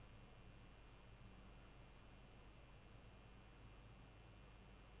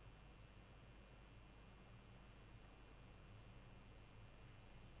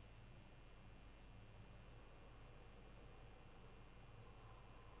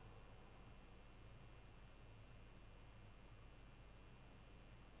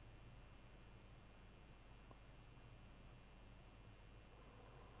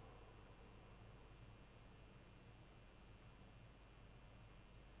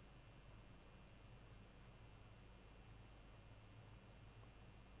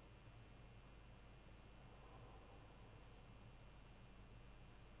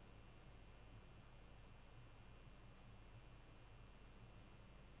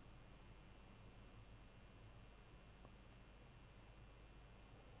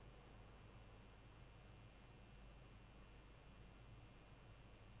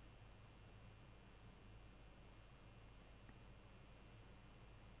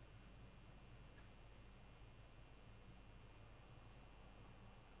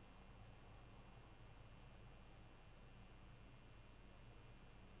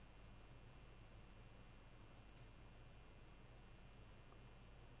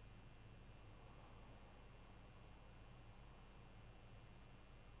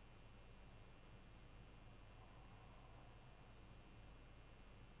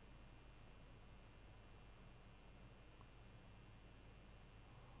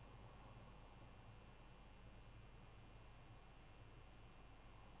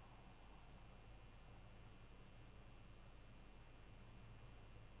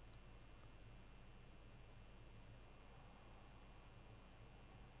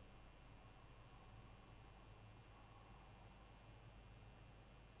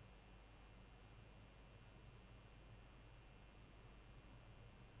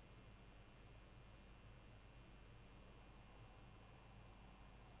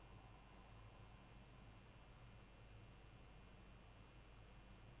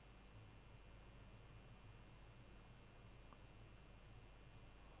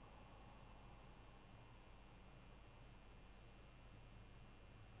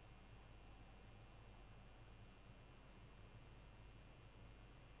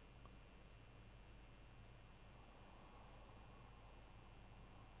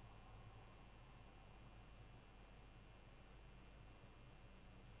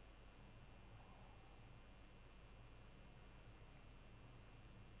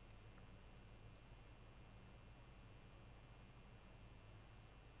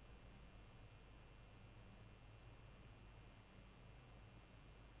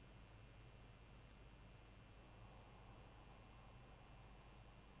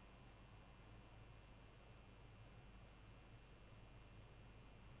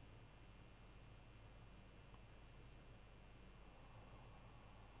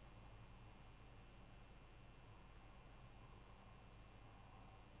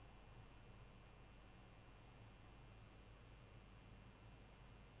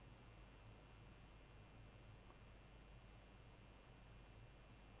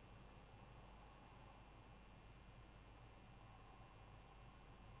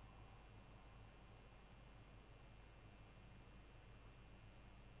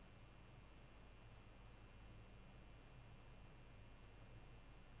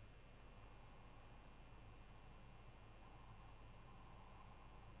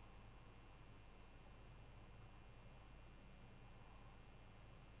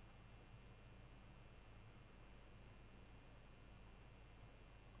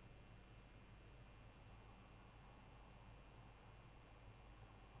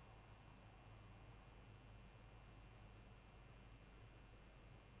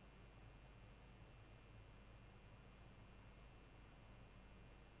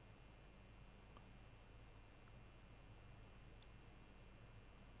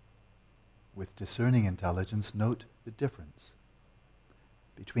 With discerning intelligence, note the difference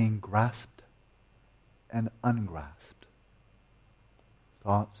between grasped and ungrasped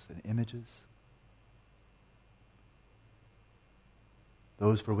thoughts and images.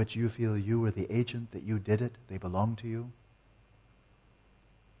 Those for which you feel you were the agent, that you did it, they belong to you.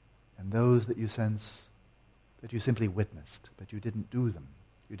 And those that you sense but you simply witnessed, but you didn't do them.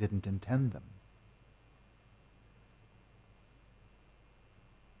 You didn't intend them.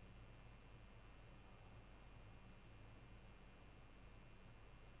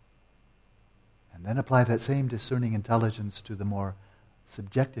 And then apply that same discerning intelligence to the more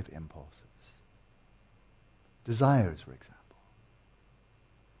subjective impulses. Desires, for example.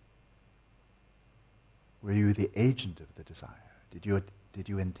 Were you the agent of the desire? Did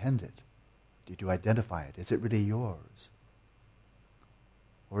you intend it? Did you identify it? Is it really yours?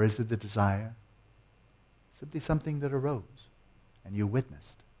 Or is it the desire simply something that arose and you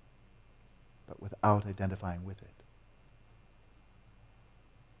witnessed, but without identifying with it?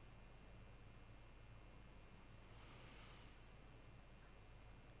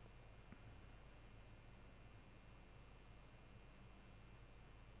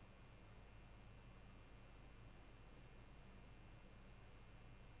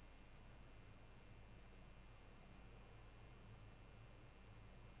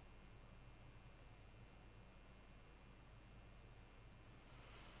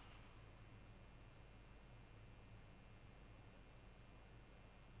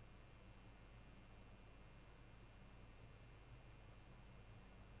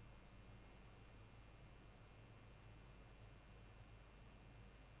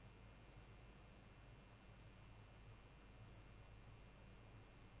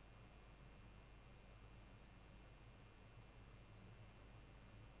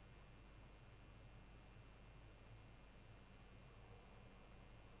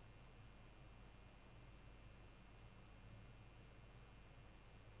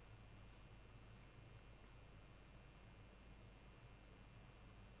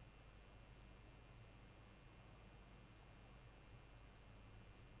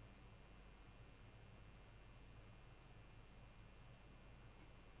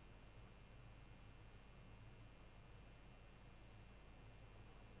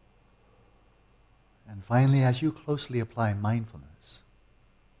 And finally, as you closely apply mindfulness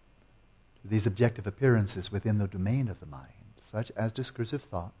to these objective appearances within the domain of the mind, such as discursive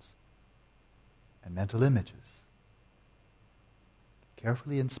thoughts and mental images,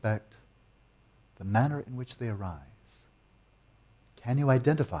 carefully inspect the manner in which they arise. Can you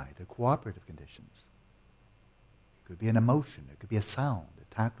identify the cooperative conditions? It could be an emotion, it could be a sound,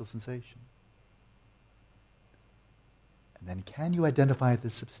 a tactile sensation. And then can you identify the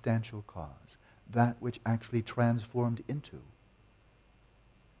substantial cause, that which actually transformed into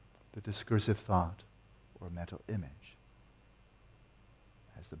the discursive thought or mental image?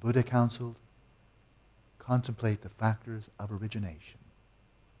 As the Buddha counseled, contemplate the factors of origination.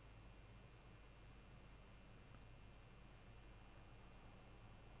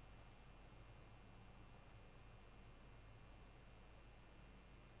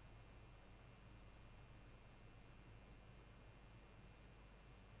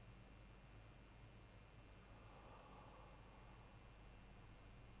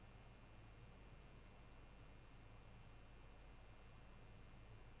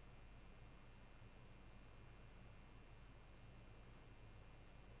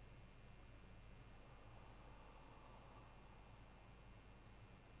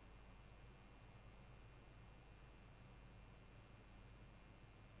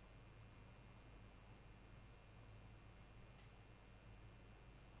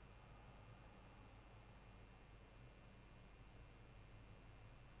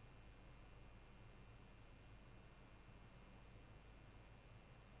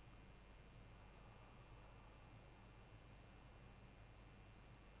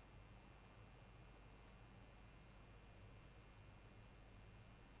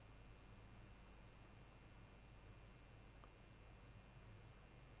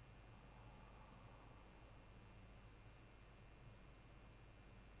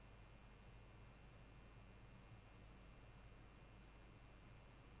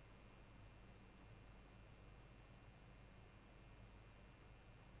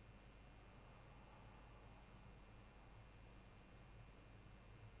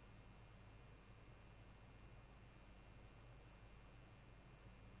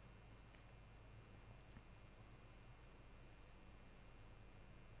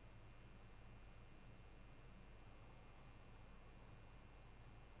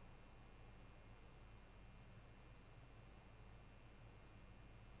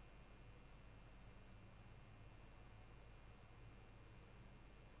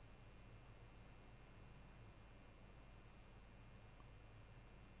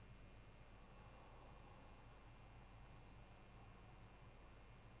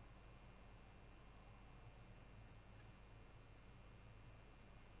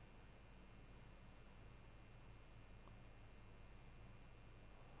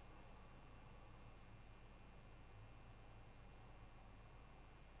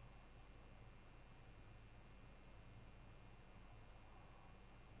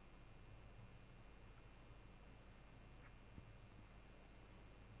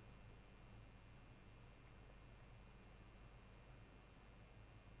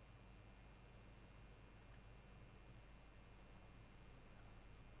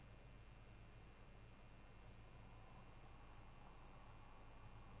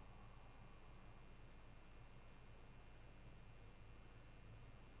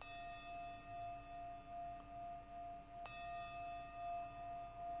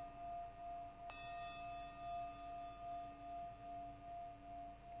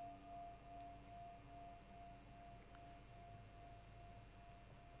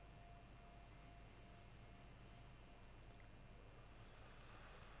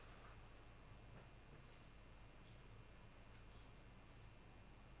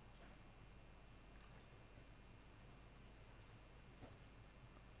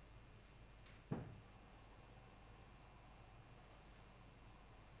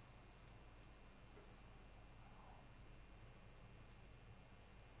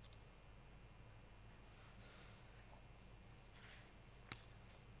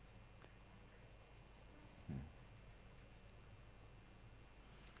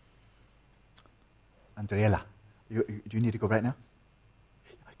 Andriela, do you need to go right now?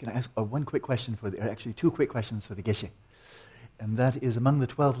 Can I ask one quick question actually two quick questions for the Geshe? And that is among the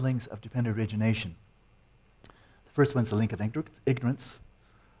 12 links of dependent origination. The first one's the link of ignorance,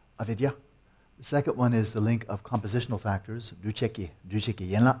 avidya. The second one is the link of compositional factors, ducheki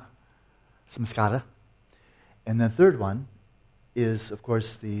yenla, samskara. And the third one is, of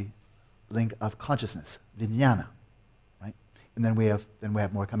course, the link of consciousness, vijnana, right? And then we have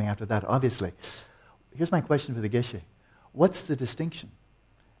more coming after that, obviously. Here's my question for the Geshe. What's the distinction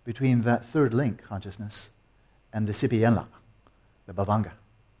between that third link, consciousness, and the sipi yenla, the bhavanga?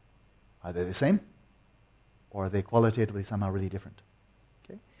 Are they the same? Or are they qualitatively somehow really different?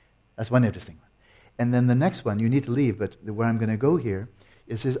 Okay? That's one interesting one. And then the next one, you need to leave, but where I'm going to go here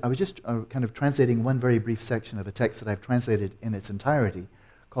is I was just kind of translating one very brief section of a text that I've translated in its entirety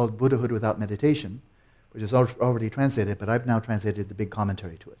called Buddhahood Without Meditation, which is already translated, but I've now translated the big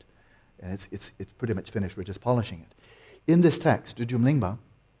commentary to it. And it's pretty much finished. We're just polishing it. In this text, Dudjom Lingpa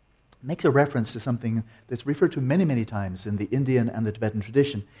makes a reference to something that's referred to many, many times in the Indian and the Tibetan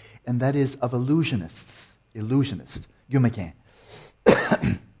tradition, and that is of illusionists, Gyumeken.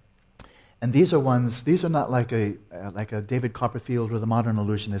 And these are not like a David Copperfield or the modern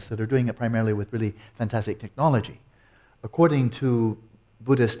illusionists that are doing it primarily with really fantastic technology. According to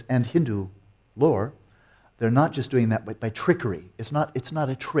Buddhist and Hindu lore, they're not just doing that by trickery. It's not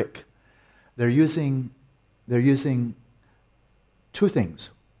a trick. They're using three things.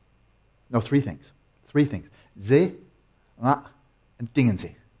 Ze, nga, and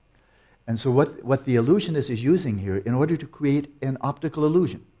dingenze. And so what the illusionist is using here in order to create an optical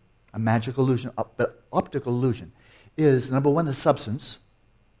illusion, a magical illusion, but optical illusion, is, number one, a substance,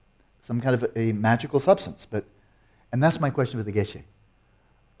 some kind of a magical substance. And that's my question for the Geshe.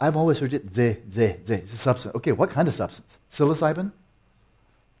 I've always heard it, ze, substance. Okay, what kind of substance? Psilocybin?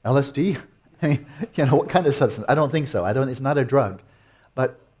 LSD? What kind of substance? I don't think so. It's not a drug.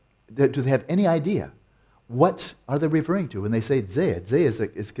 But do they have any idea? What are they referring to when they say ze? Ze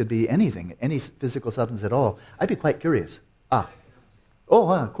could be anything, any physical substance at all. I'd be quite curious.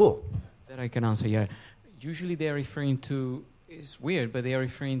 Cool. That I can answer, yeah. Usually they are referring to, it's weird, but they are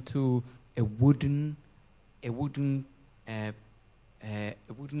referring to a wooden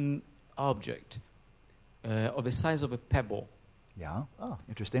object of the size of a pebble. Yeah. Oh,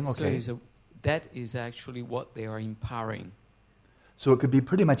 interesting. Okay. So that is actually what they are empowering. So it could be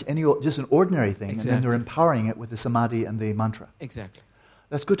pretty much just an ordinary thing, exactly. And then they're empowering it with the samadhi and the mantra. Exactly.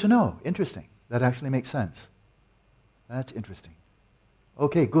 That's good to know. Interesting. That actually makes sense. That's interesting.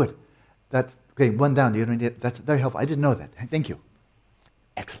 Okay, good. One down. That's very helpful. I didn't know that. Thank you.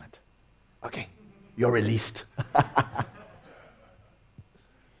 Excellent. Okay, you're released.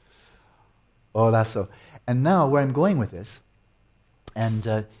 Oh, that's so. And now, where I'm going with this, and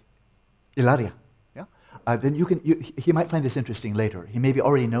Ilaria, yeah. Then he might find this interesting later. He maybe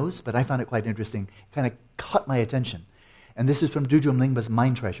already knows, but I found it quite interesting. Kind of caught my attention. And this is from Dudjom Lingpa's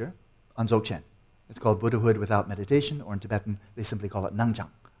Mind Treasure on Dzogchen. It's called Buddhahood Without Meditation, or in Tibetan, they simply call it Nangjang.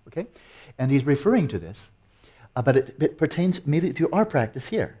 Okay? And he's referring to this, but it pertains immediately to our practice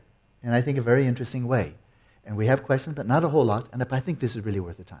here, in I think a very interesting way. And we have questions, but not a whole lot, and I think this is really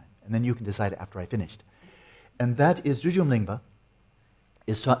worth the time. And then you can decide after I finished. And that is Dudjom Lingpa.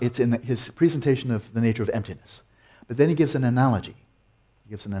 It's in his presentation of the nature of emptiness. But then he gives an analogy.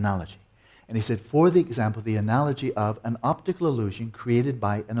 And he said, for the example, the analogy of an optical illusion created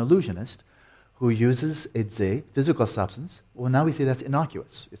by an illusionist who uses a ze, physical substance. Well, now we say that's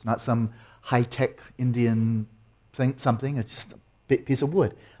innocuous. It's not some high-tech Indian something. It's just a piece of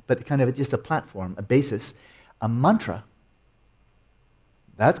wood. But kind of just a platform, a basis. A mantra,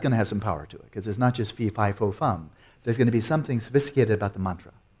 that's going to have some power to it, because it's not just fi, fi, fo, fum. There's going to be something sophisticated about the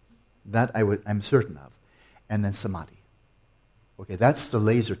mantra. That I'm certain of. And then samadhi. Okay, that's the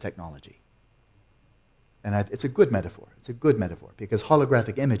laser technology. And it's a good metaphor. Because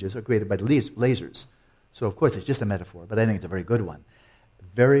holographic images are created by lasers. So, of course, it's just a metaphor, but I think it's a very good one.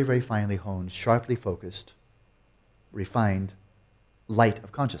 Very, very finely honed, sharply focused, refined light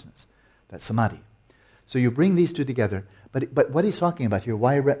of consciousness. That's samadhi. So you bring these two together, but what he's talking about here,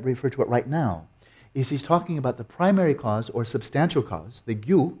 why I refer to it right now, is he's talking about the primary cause or substantial cause, the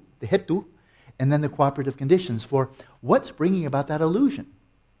gyu, the hetu, and then the cooperative conditions for what's bringing about that illusion.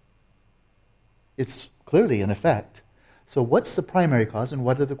 It's clearly an effect. So what's the primary cause and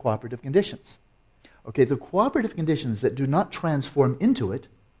what are the cooperative conditions? Okay, the cooperative conditions that do not transform into it,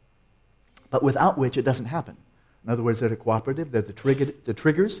 but without which it doesn't happen. In other words, they're the cooperative, they're the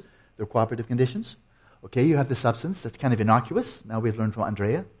triggers, they're cooperative conditions. Okay, you have the substance, that's kind of innocuous. Now we've learned from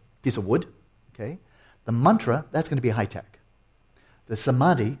Andrea, piece of wood. Okay, the mantra, that's going to be high-tech. The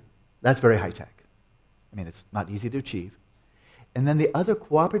samadhi, that's very high-tech. I mean, it's not easy to achieve. And then the other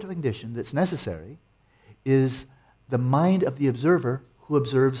cooperative condition that's necessary is the mind of the observer who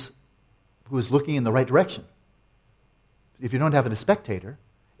is looking in the right direction. If you don't have a spectator,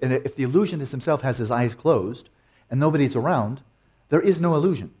 and if the illusionist himself has his eyes closed and nobody's around, there is no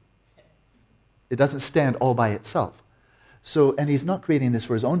illusion. It doesn't stand all by itself. So, and he's not creating this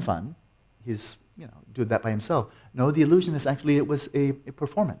for his own fun. He's, doing that by himself. No, the illusionist actually, it was a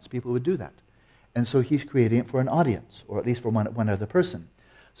performance. People would do that. And so he's creating it for an audience, or at least for one other person.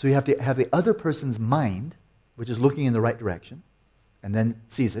 So you have to have the other person's mind, which is looking in the right direction, and then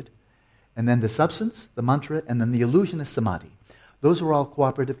sees it, and then the substance, the mantra, and then the illusionist samadhi. Those are all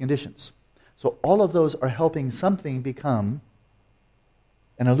cooperative conditions. So all of those are helping something become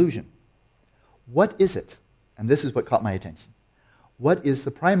an illusion. What is it? And this is what caught my attention. What is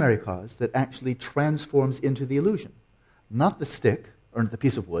the primary cause that actually transforms into the illusion? Not the stick or the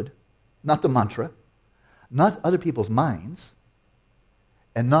piece of wood, not the mantra, not other people's minds,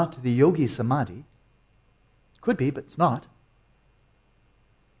 and not the yogi samadhi. Could be, but it's not.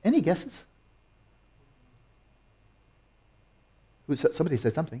 Any guesses? Somebody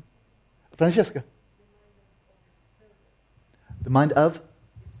said something. Francesca. The mind of?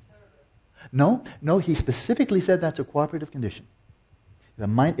 No, he specifically said that's a cooperative condition. The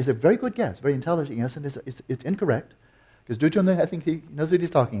mind is a very good guess, very intelligent guess, and it's incorrect, because Dujun, I think he knows what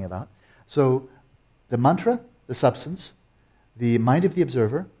he's talking about. So the mantra, the substance, the mind of the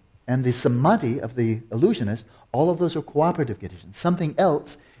observer, and the samadhi of the illusionist, all of those are cooperative conditions. Something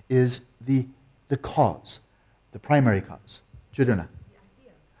else is the cause, the primary cause. Juduna.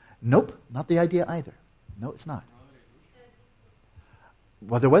 Nope, not the idea either. No, it's not.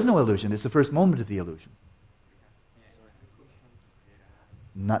 Well, there was no illusion. It's the first moment of the illusion.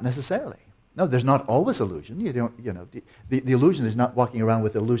 Not necessarily. No, there's not always illusion. The illusion is not walking around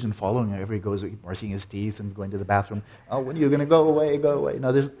with illusion following him. Everybody goes brushing his teeth and going to the bathroom. Oh, when are you going to go away? Go away.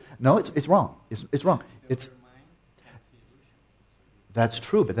 No, it's wrong. It's wrong. That's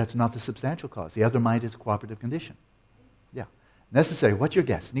true, but that's not the substantial cause. The other mind is a cooperative condition. Yeah. Necessary. What's your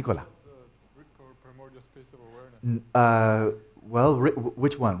guess, Nicola? The Rigpa or primordial space of awareness.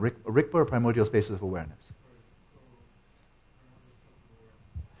 Which one? Rigpa or primordial spaces of awareness?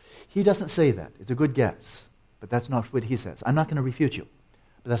 He doesn't say that. It's a good guess, but that's not what he says. I'm not going to refute you,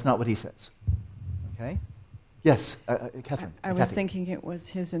 but that's not what he says. Okay? Yes, Catherine. I was thinking it was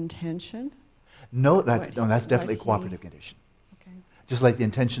his intention. No, that's definitely a cooperative condition. Okay. Just like the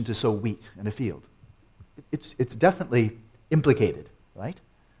intention to sow wheat in a field. It's definitely implicated, right?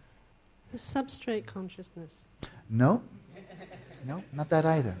 The substrate consciousness. No, not that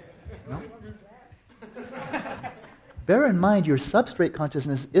either. No. Bear in mind, your substrate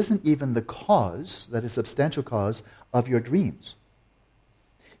consciousness isn't even the cause, that is substantial cause, of your dreams.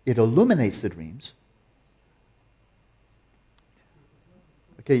 It illuminates the dreams.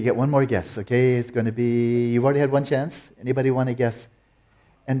 Okay, you get one more guess. Okay, it's going to be, you've already had one chance. Anybody want to guess?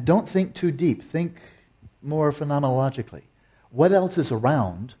 And don't think too deep. Think more phenomenologically. What else is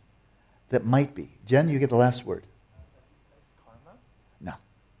around that might be? Jen, you get the last word. Karma? No,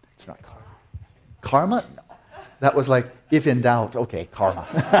 it's not karma. Karma? No. That was like, if in doubt, okay, karma.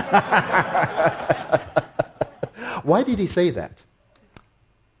 Why did he say that?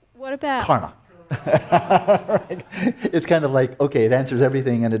 What about Karma. It's kind of like, okay, it answers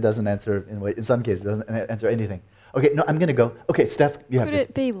everything and it doesn't answer, in some cases, it doesn't answer anything. Okay, no, I'm going to go. Okay, Steph, you have could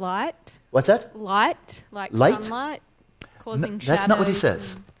it be light? What's that? Light, like Light? sunlight, causing shadows. That's not what he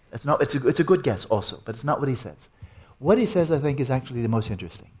says. It's a good guess also, but it's not what he says. What he says, I think, is actually the most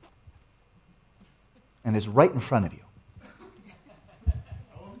interesting. And it's right in front of you.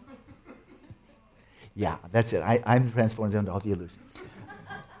 Yeah, that's it. I'm transformed into all the illusion.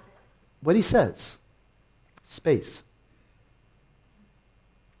 What he says, space.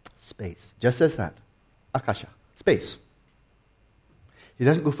 Space. Just says that. Akasha. Space. He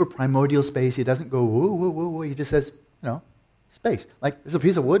doesn't go for primordial space. He doesn't go woo, woo, woo, woo. He just says, space. Like there's a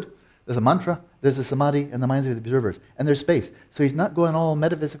piece of wood, there's a mantra, there's a samadhi, and the minds of the observers. And there's space. So he's not going all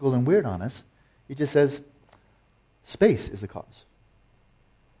metaphysical and weird on us. He just says, space is the cause.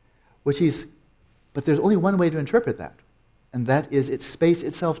 But there's only one way to interpret that. And that is it's space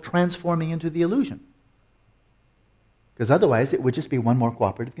itself transforming into the illusion. Because otherwise it would just be one more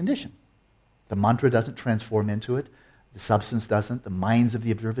cooperative condition. The mantra doesn't transform into it. The substance doesn't. The minds of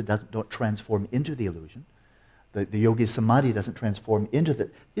the observer don't transform into the illusion. The yogi's samadhi doesn't transform into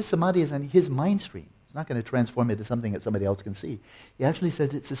his samadhi is in his mind stream. It's not going to transform into something that somebody else can see. He actually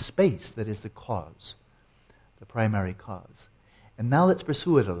says it's a space that is the cause, the primary cause. And now let's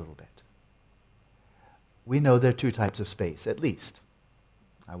pursue it a little bit. We know there are two types of space, at least.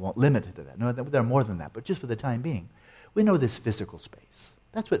 I won't limit it to that. No, there are more than that, but just for the time being, we know this physical space.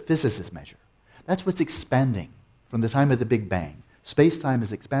 That's what physicists measure. That's what's expanding from the time of the Big Bang. Space-time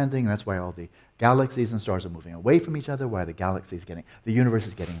is expanding, and that's why all the galaxies and stars are moving away from each other, why the universe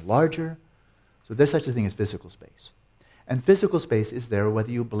is getting larger. So there's such a thing as physical space. And physical space is there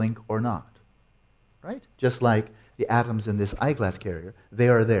whether you blink or not, right? Just like the atoms in this eyeglass carrier, they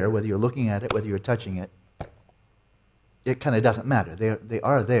are there whether you're looking at it, whether you're touching it. It kind of doesn't matter. They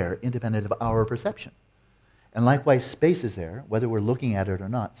are there independent of our perception. And likewise, space is there, whether we're looking at it or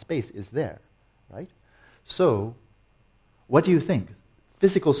not, space is there, right? So, what do you think?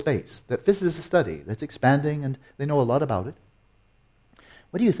 Physical space, that physicists study, that's expanding, and they know a lot about it.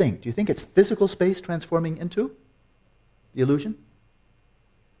 What do you think? Do you think it's physical space transforming into the illusion?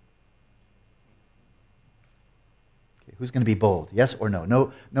 Okay, who's going to be bold? Yes or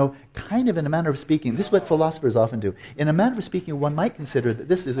no? No, kind of in a manner of speaking. This is what philosophers often do. In a manner of speaking, one might consider that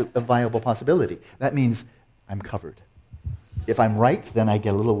this is a viable possibility. That means I'm covered. If I'm right, then I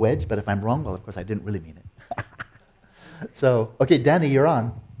get a little wedge, but if I'm wrong, well, of course, I didn't really mean it. So, okay, Danny, you're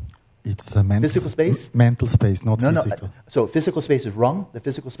on. It's a physical space? Mental space, not physical. So physical space is wrong? The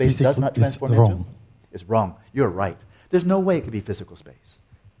physical space does not transform wrong. into? It's wrong. You're right. There's no way it could be physical space.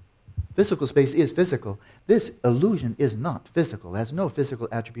 Physical space is physical. This illusion is not physical. It has no physical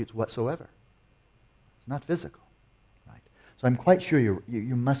attributes whatsoever. It's not physical. Right? So I'm quite sure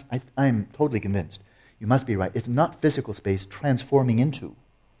you must, I'm totally convinced, you must be right. It's not physical space transforming into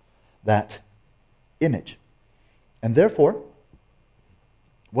that image. And therefore,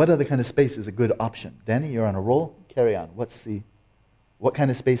 what other kind of space is a good option? Danny, you're on a roll. Carry on. What kind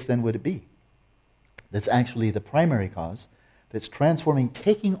of space then would it be? That's actually the primary cause that's transforming,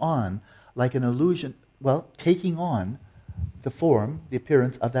 taking on like an illusion, taking on the form, the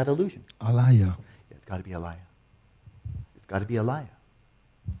appearance of that illusion. Alaya. Yeah, it's got to be alaya. It's got to be alaya.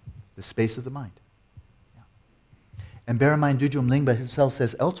 The space of the mind. Yeah. And bear in mind, Dujum Lingpa himself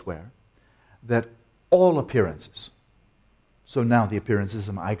says elsewhere that all appearances, so now the appearances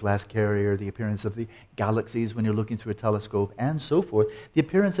of an eyeglass carrier, the appearance of the galaxies when you're looking through a telescope, and so forth, the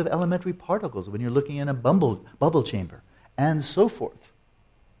appearance of elementary particles when you're looking in a bubble chamber, and so forth.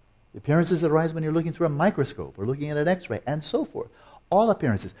 The appearances that arise when you're looking through a microscope or looking at an X-ray, and so forth. All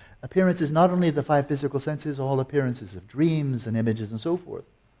appearances. Appearances not only of the five physical senses, all appearances of dreams and images and so forth.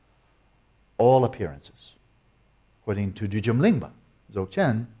 All appearances. According to Dujum Lingpa,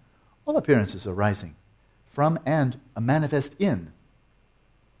 Dzogchen, all appearances arising from and manifest in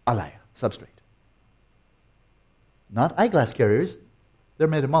alaya, substrate. Not eyeglass carriers, they're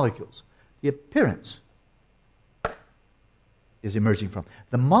made of molecules. The appearance is emerging from.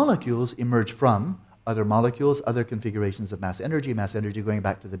 The molecules emerge from other molecules, other configurations of mass energy going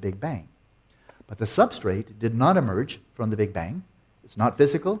back to the Big Bang. But the substrate did not emerge from the Big Bang. It's not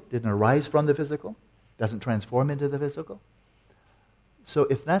physical, didn't arise from the physical, doesn't transform into the physical. So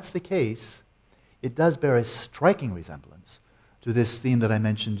if that's the case, it does bear a striking resemblance to this theme that I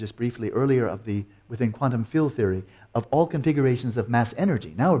mentioned just briefly earlier within quantum field theory of all configurations of mass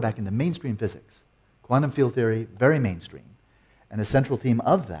energy. Now we're back into mainstream physics. Quantum field theory, very mainstream. And a central theme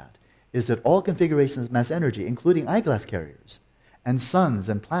of that is that all configurations of mass energy, including eyeglass carriers, and suns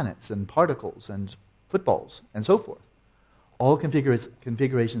and planets and particles and footballs and so forth, all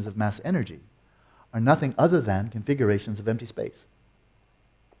configurations of mass energy are nothing other than configurations of empty space.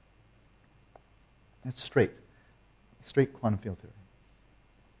 That's straight quantum field theory.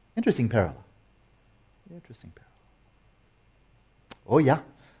 Interesting parallel. Interesting parallel. Oh yeah.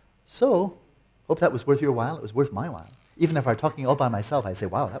 So, hope that was worth your while. It was worth my while. Even if I were talking all by myself, I'd say,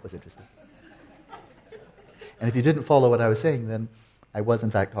 wow, that was interesting. And if you didn't follow what I was saying, then I was in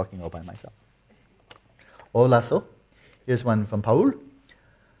fact talking all by myself. Hola, so. Here's one from Paul.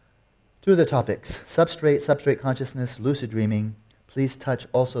 Two of the topics, substrate consciousness, lucid dreaming. Please touch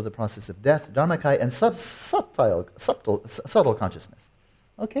also the process of death, dharmakaya, and subtle consciousness.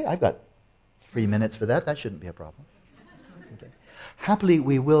 Okay, I've got 3 minutes for that. That shouldn't be a problem. Okay. Happily,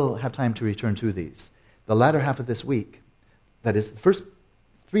 we will have time to return to these. The latter half of this week, that is, the first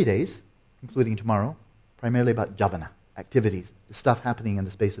 3 days, including tomorrow, primarily about javana, activities, the stuff happening in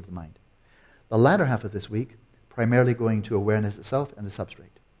the space of the mind. The latter half of this week, primarily going to awareness itself and the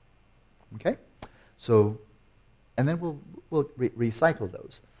substrate. Okay? So, and then we'll recycle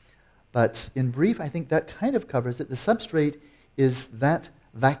those. But in brief, I think that kind of covers it. The substrate is that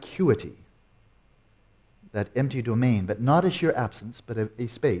vacuity, that empty domain, but not a sheer absence, but a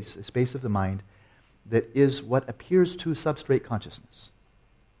space of the mind that is what appears to substrate consciousness.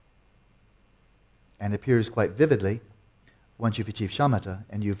 And appears quite vividly once you've achieved shamatha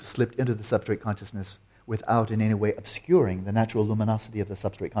and you've slipped into the substrate consciousness without in any way obscuring the natural luminosity of the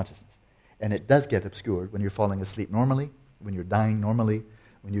substrate consciousness. And it does get obscured when you're falling asleep normally, when you're dying normally,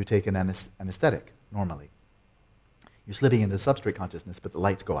 when you take an anesthetic normally. You're slipping into substrate consciousness, but the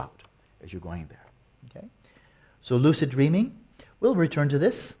lights go out as you're going there. Okay? So lucid dreaming, we'll return to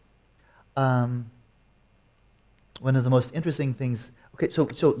this. One of the most interesting things... Okay, so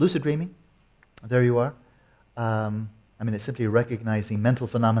lucid dreaming, there you are. It's simply recognizing mental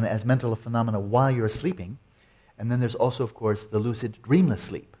phenomena as mental phenomena while you're sleeping. And then there's also, of course, the lucid dreamless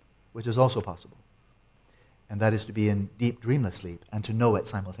sleep, which is also possible. And that is to be in deep dreamless sleep and to know it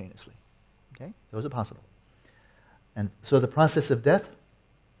simultaneously. Okay? Those are possible. And so the process of death,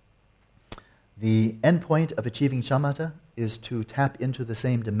 the end point of achieving shamatha is to tap into the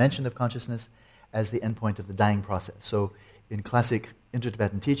same dimension of consciousness as the end point of the dying process. So in classic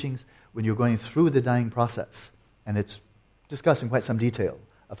inter-Tibetan teachings, when you're going through the dying process, and it's discussed in quite some detail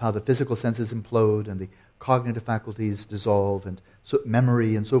of how the physical senses implode and the cognitive faculties dissolve and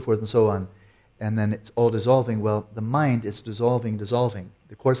memory and so forth and so on, and then it's all dissolving. Well, the mind is dissolving,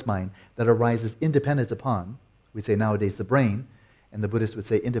 the coarse mind that arises independence upon, we say nowadays the brain, and the Buddhists would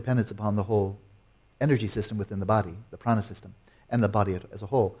say independence upon the whole energy system within the body, the prana system, and the body as a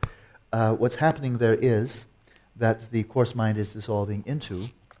whole. What's happening there is that the coarse mind is dissolving into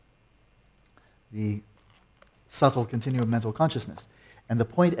the subtle continuum of mental consciousness. And the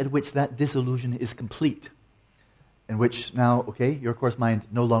point at which that dissolution is complete, in which now, okay, your coarse mind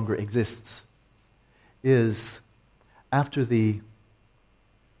no longer exists, is after the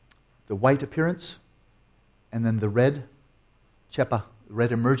white appearance, and then the red, chepa,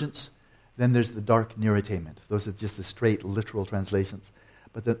 red emergence, then there's the dark near attainment. Those are just the straight literal translations.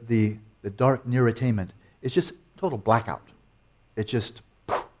 But the dark near attainment is just total blackout. It's just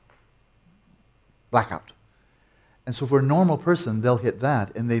blackout. And so for a normal person, they'll hit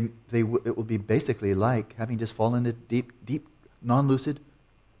that, and it will be basically like having just fallen into deep, non-lucid,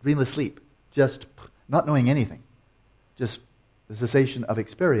 dreamless sleep, just not knowing anything, just the cessation of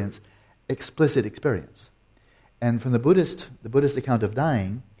experience, explicit experience. And from the Buddhist account of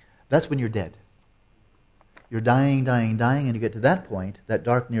dying, that's when you're dead. You're dying, and you get to that point, that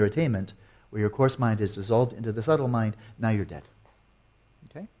dark near attainment, where your coarse mind is dissolved into the subtle mind. Now you're dead.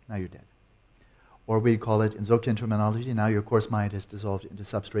 Okay? Now you're dead. Or we call it, in Dzogchen terminology, now your coarse mind is dissolved into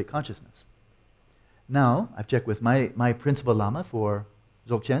substrate consciousness. Now, I've checked with my principal lama for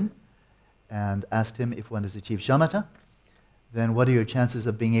Dzogchen and asked him if one has achieved shamatha, then what are your chances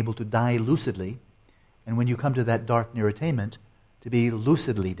of being able to die lucidly, and when you come to that dark near attainment, to be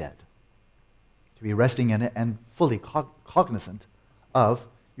lucidly dead, to be resting in it and fully cognizant of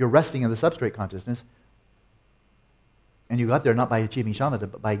you're resting in the substrate consciousness, and you got there not by achieving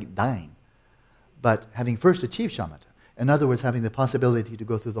shamatha, but by dying. But having first achieved shamatha, in other words, having the possibility to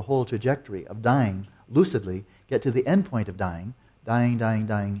go through the whole trajectory of dying lucidly, get to the end point of dying,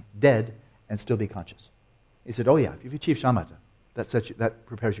 dead, and still be conscious. He said, oh yeah, if you've achieved shamatha, that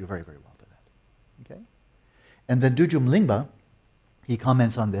prepares you very, very well for that. Okay? And then Dujum Lingpa, he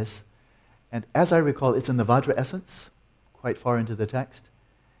comments on this, and as I recall, it's in the Vajra essence, quite far into the text.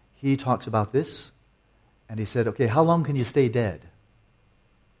 He talks about this, and he said, okay, how long can you stay dead?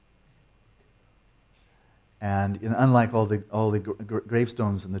 And unlike all the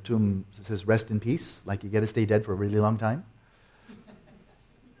gravestones in the tomb, it says rest in peace, like you get to stay dead for a really long time.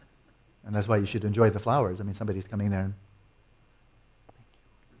 And that's why you should enjoy the flowers. I mean, somebody's coming there and...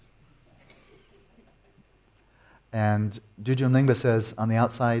 And Dujum Lingpa says, on the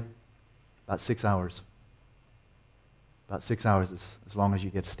outside, about 6 hours. About 6 hours is as long as you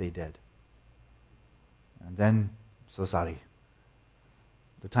get to stay dead. And then, so sorry,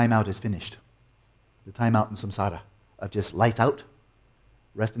 the time out is finished. The time out in samsara of just lights out,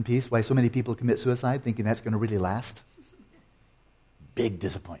 rest in peace. Why so many people commit suicide thinking that's going to really last? Big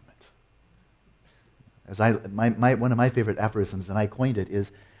disappointment. As one of my favorite aphorisms, and I coined it,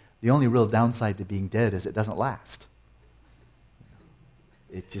 is the only real downside to being dead is it doesn't last.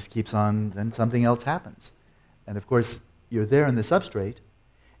 It just keeps on, then something else happens. And of course, you're there in the substrate,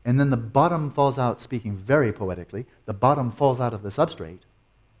 and then the bottom falls out, speaking very poetically, the bottom falls out of the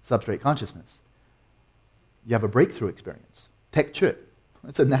substrate consciousness. You have a breakthrough experience. Tek chut.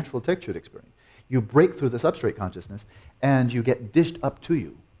 It's a natural tek chut experience. You break through the substrate consciousness, and you get dished up to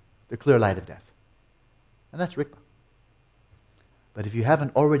you the clear light of death. And that's Rigpa. But if you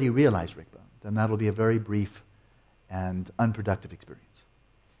haven't already realized Rigpa, then that'll be a very brief and unproductive experience.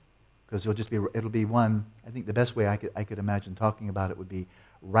 Because it'll be one, I think the best way I could imagine talking about it would be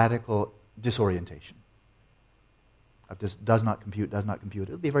radical disorientation. Of just does not compute.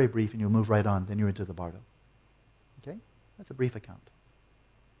 It'll be very brief, and you'll move right on. Then you're into the bardo. Okay? That's a brief account.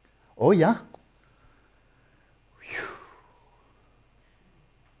 Oh, yeah?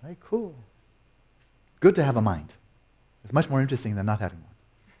 Right, cool. Good to have a mind. It's much more interesting than not having one.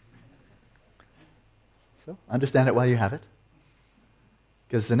 So, understand it while you have it.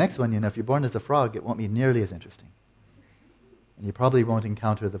 Because the next one, if you're born as a frog, it won't be nearly as interesting. And you probably won't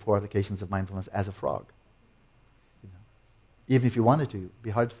encounter the 4 applications of mindfulness as a frog. Even if you wanted to, it'd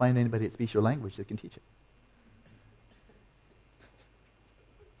be hard to find anybody that speaks your language that can teach it.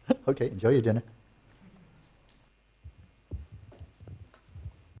 Okay, enjoy your dinner.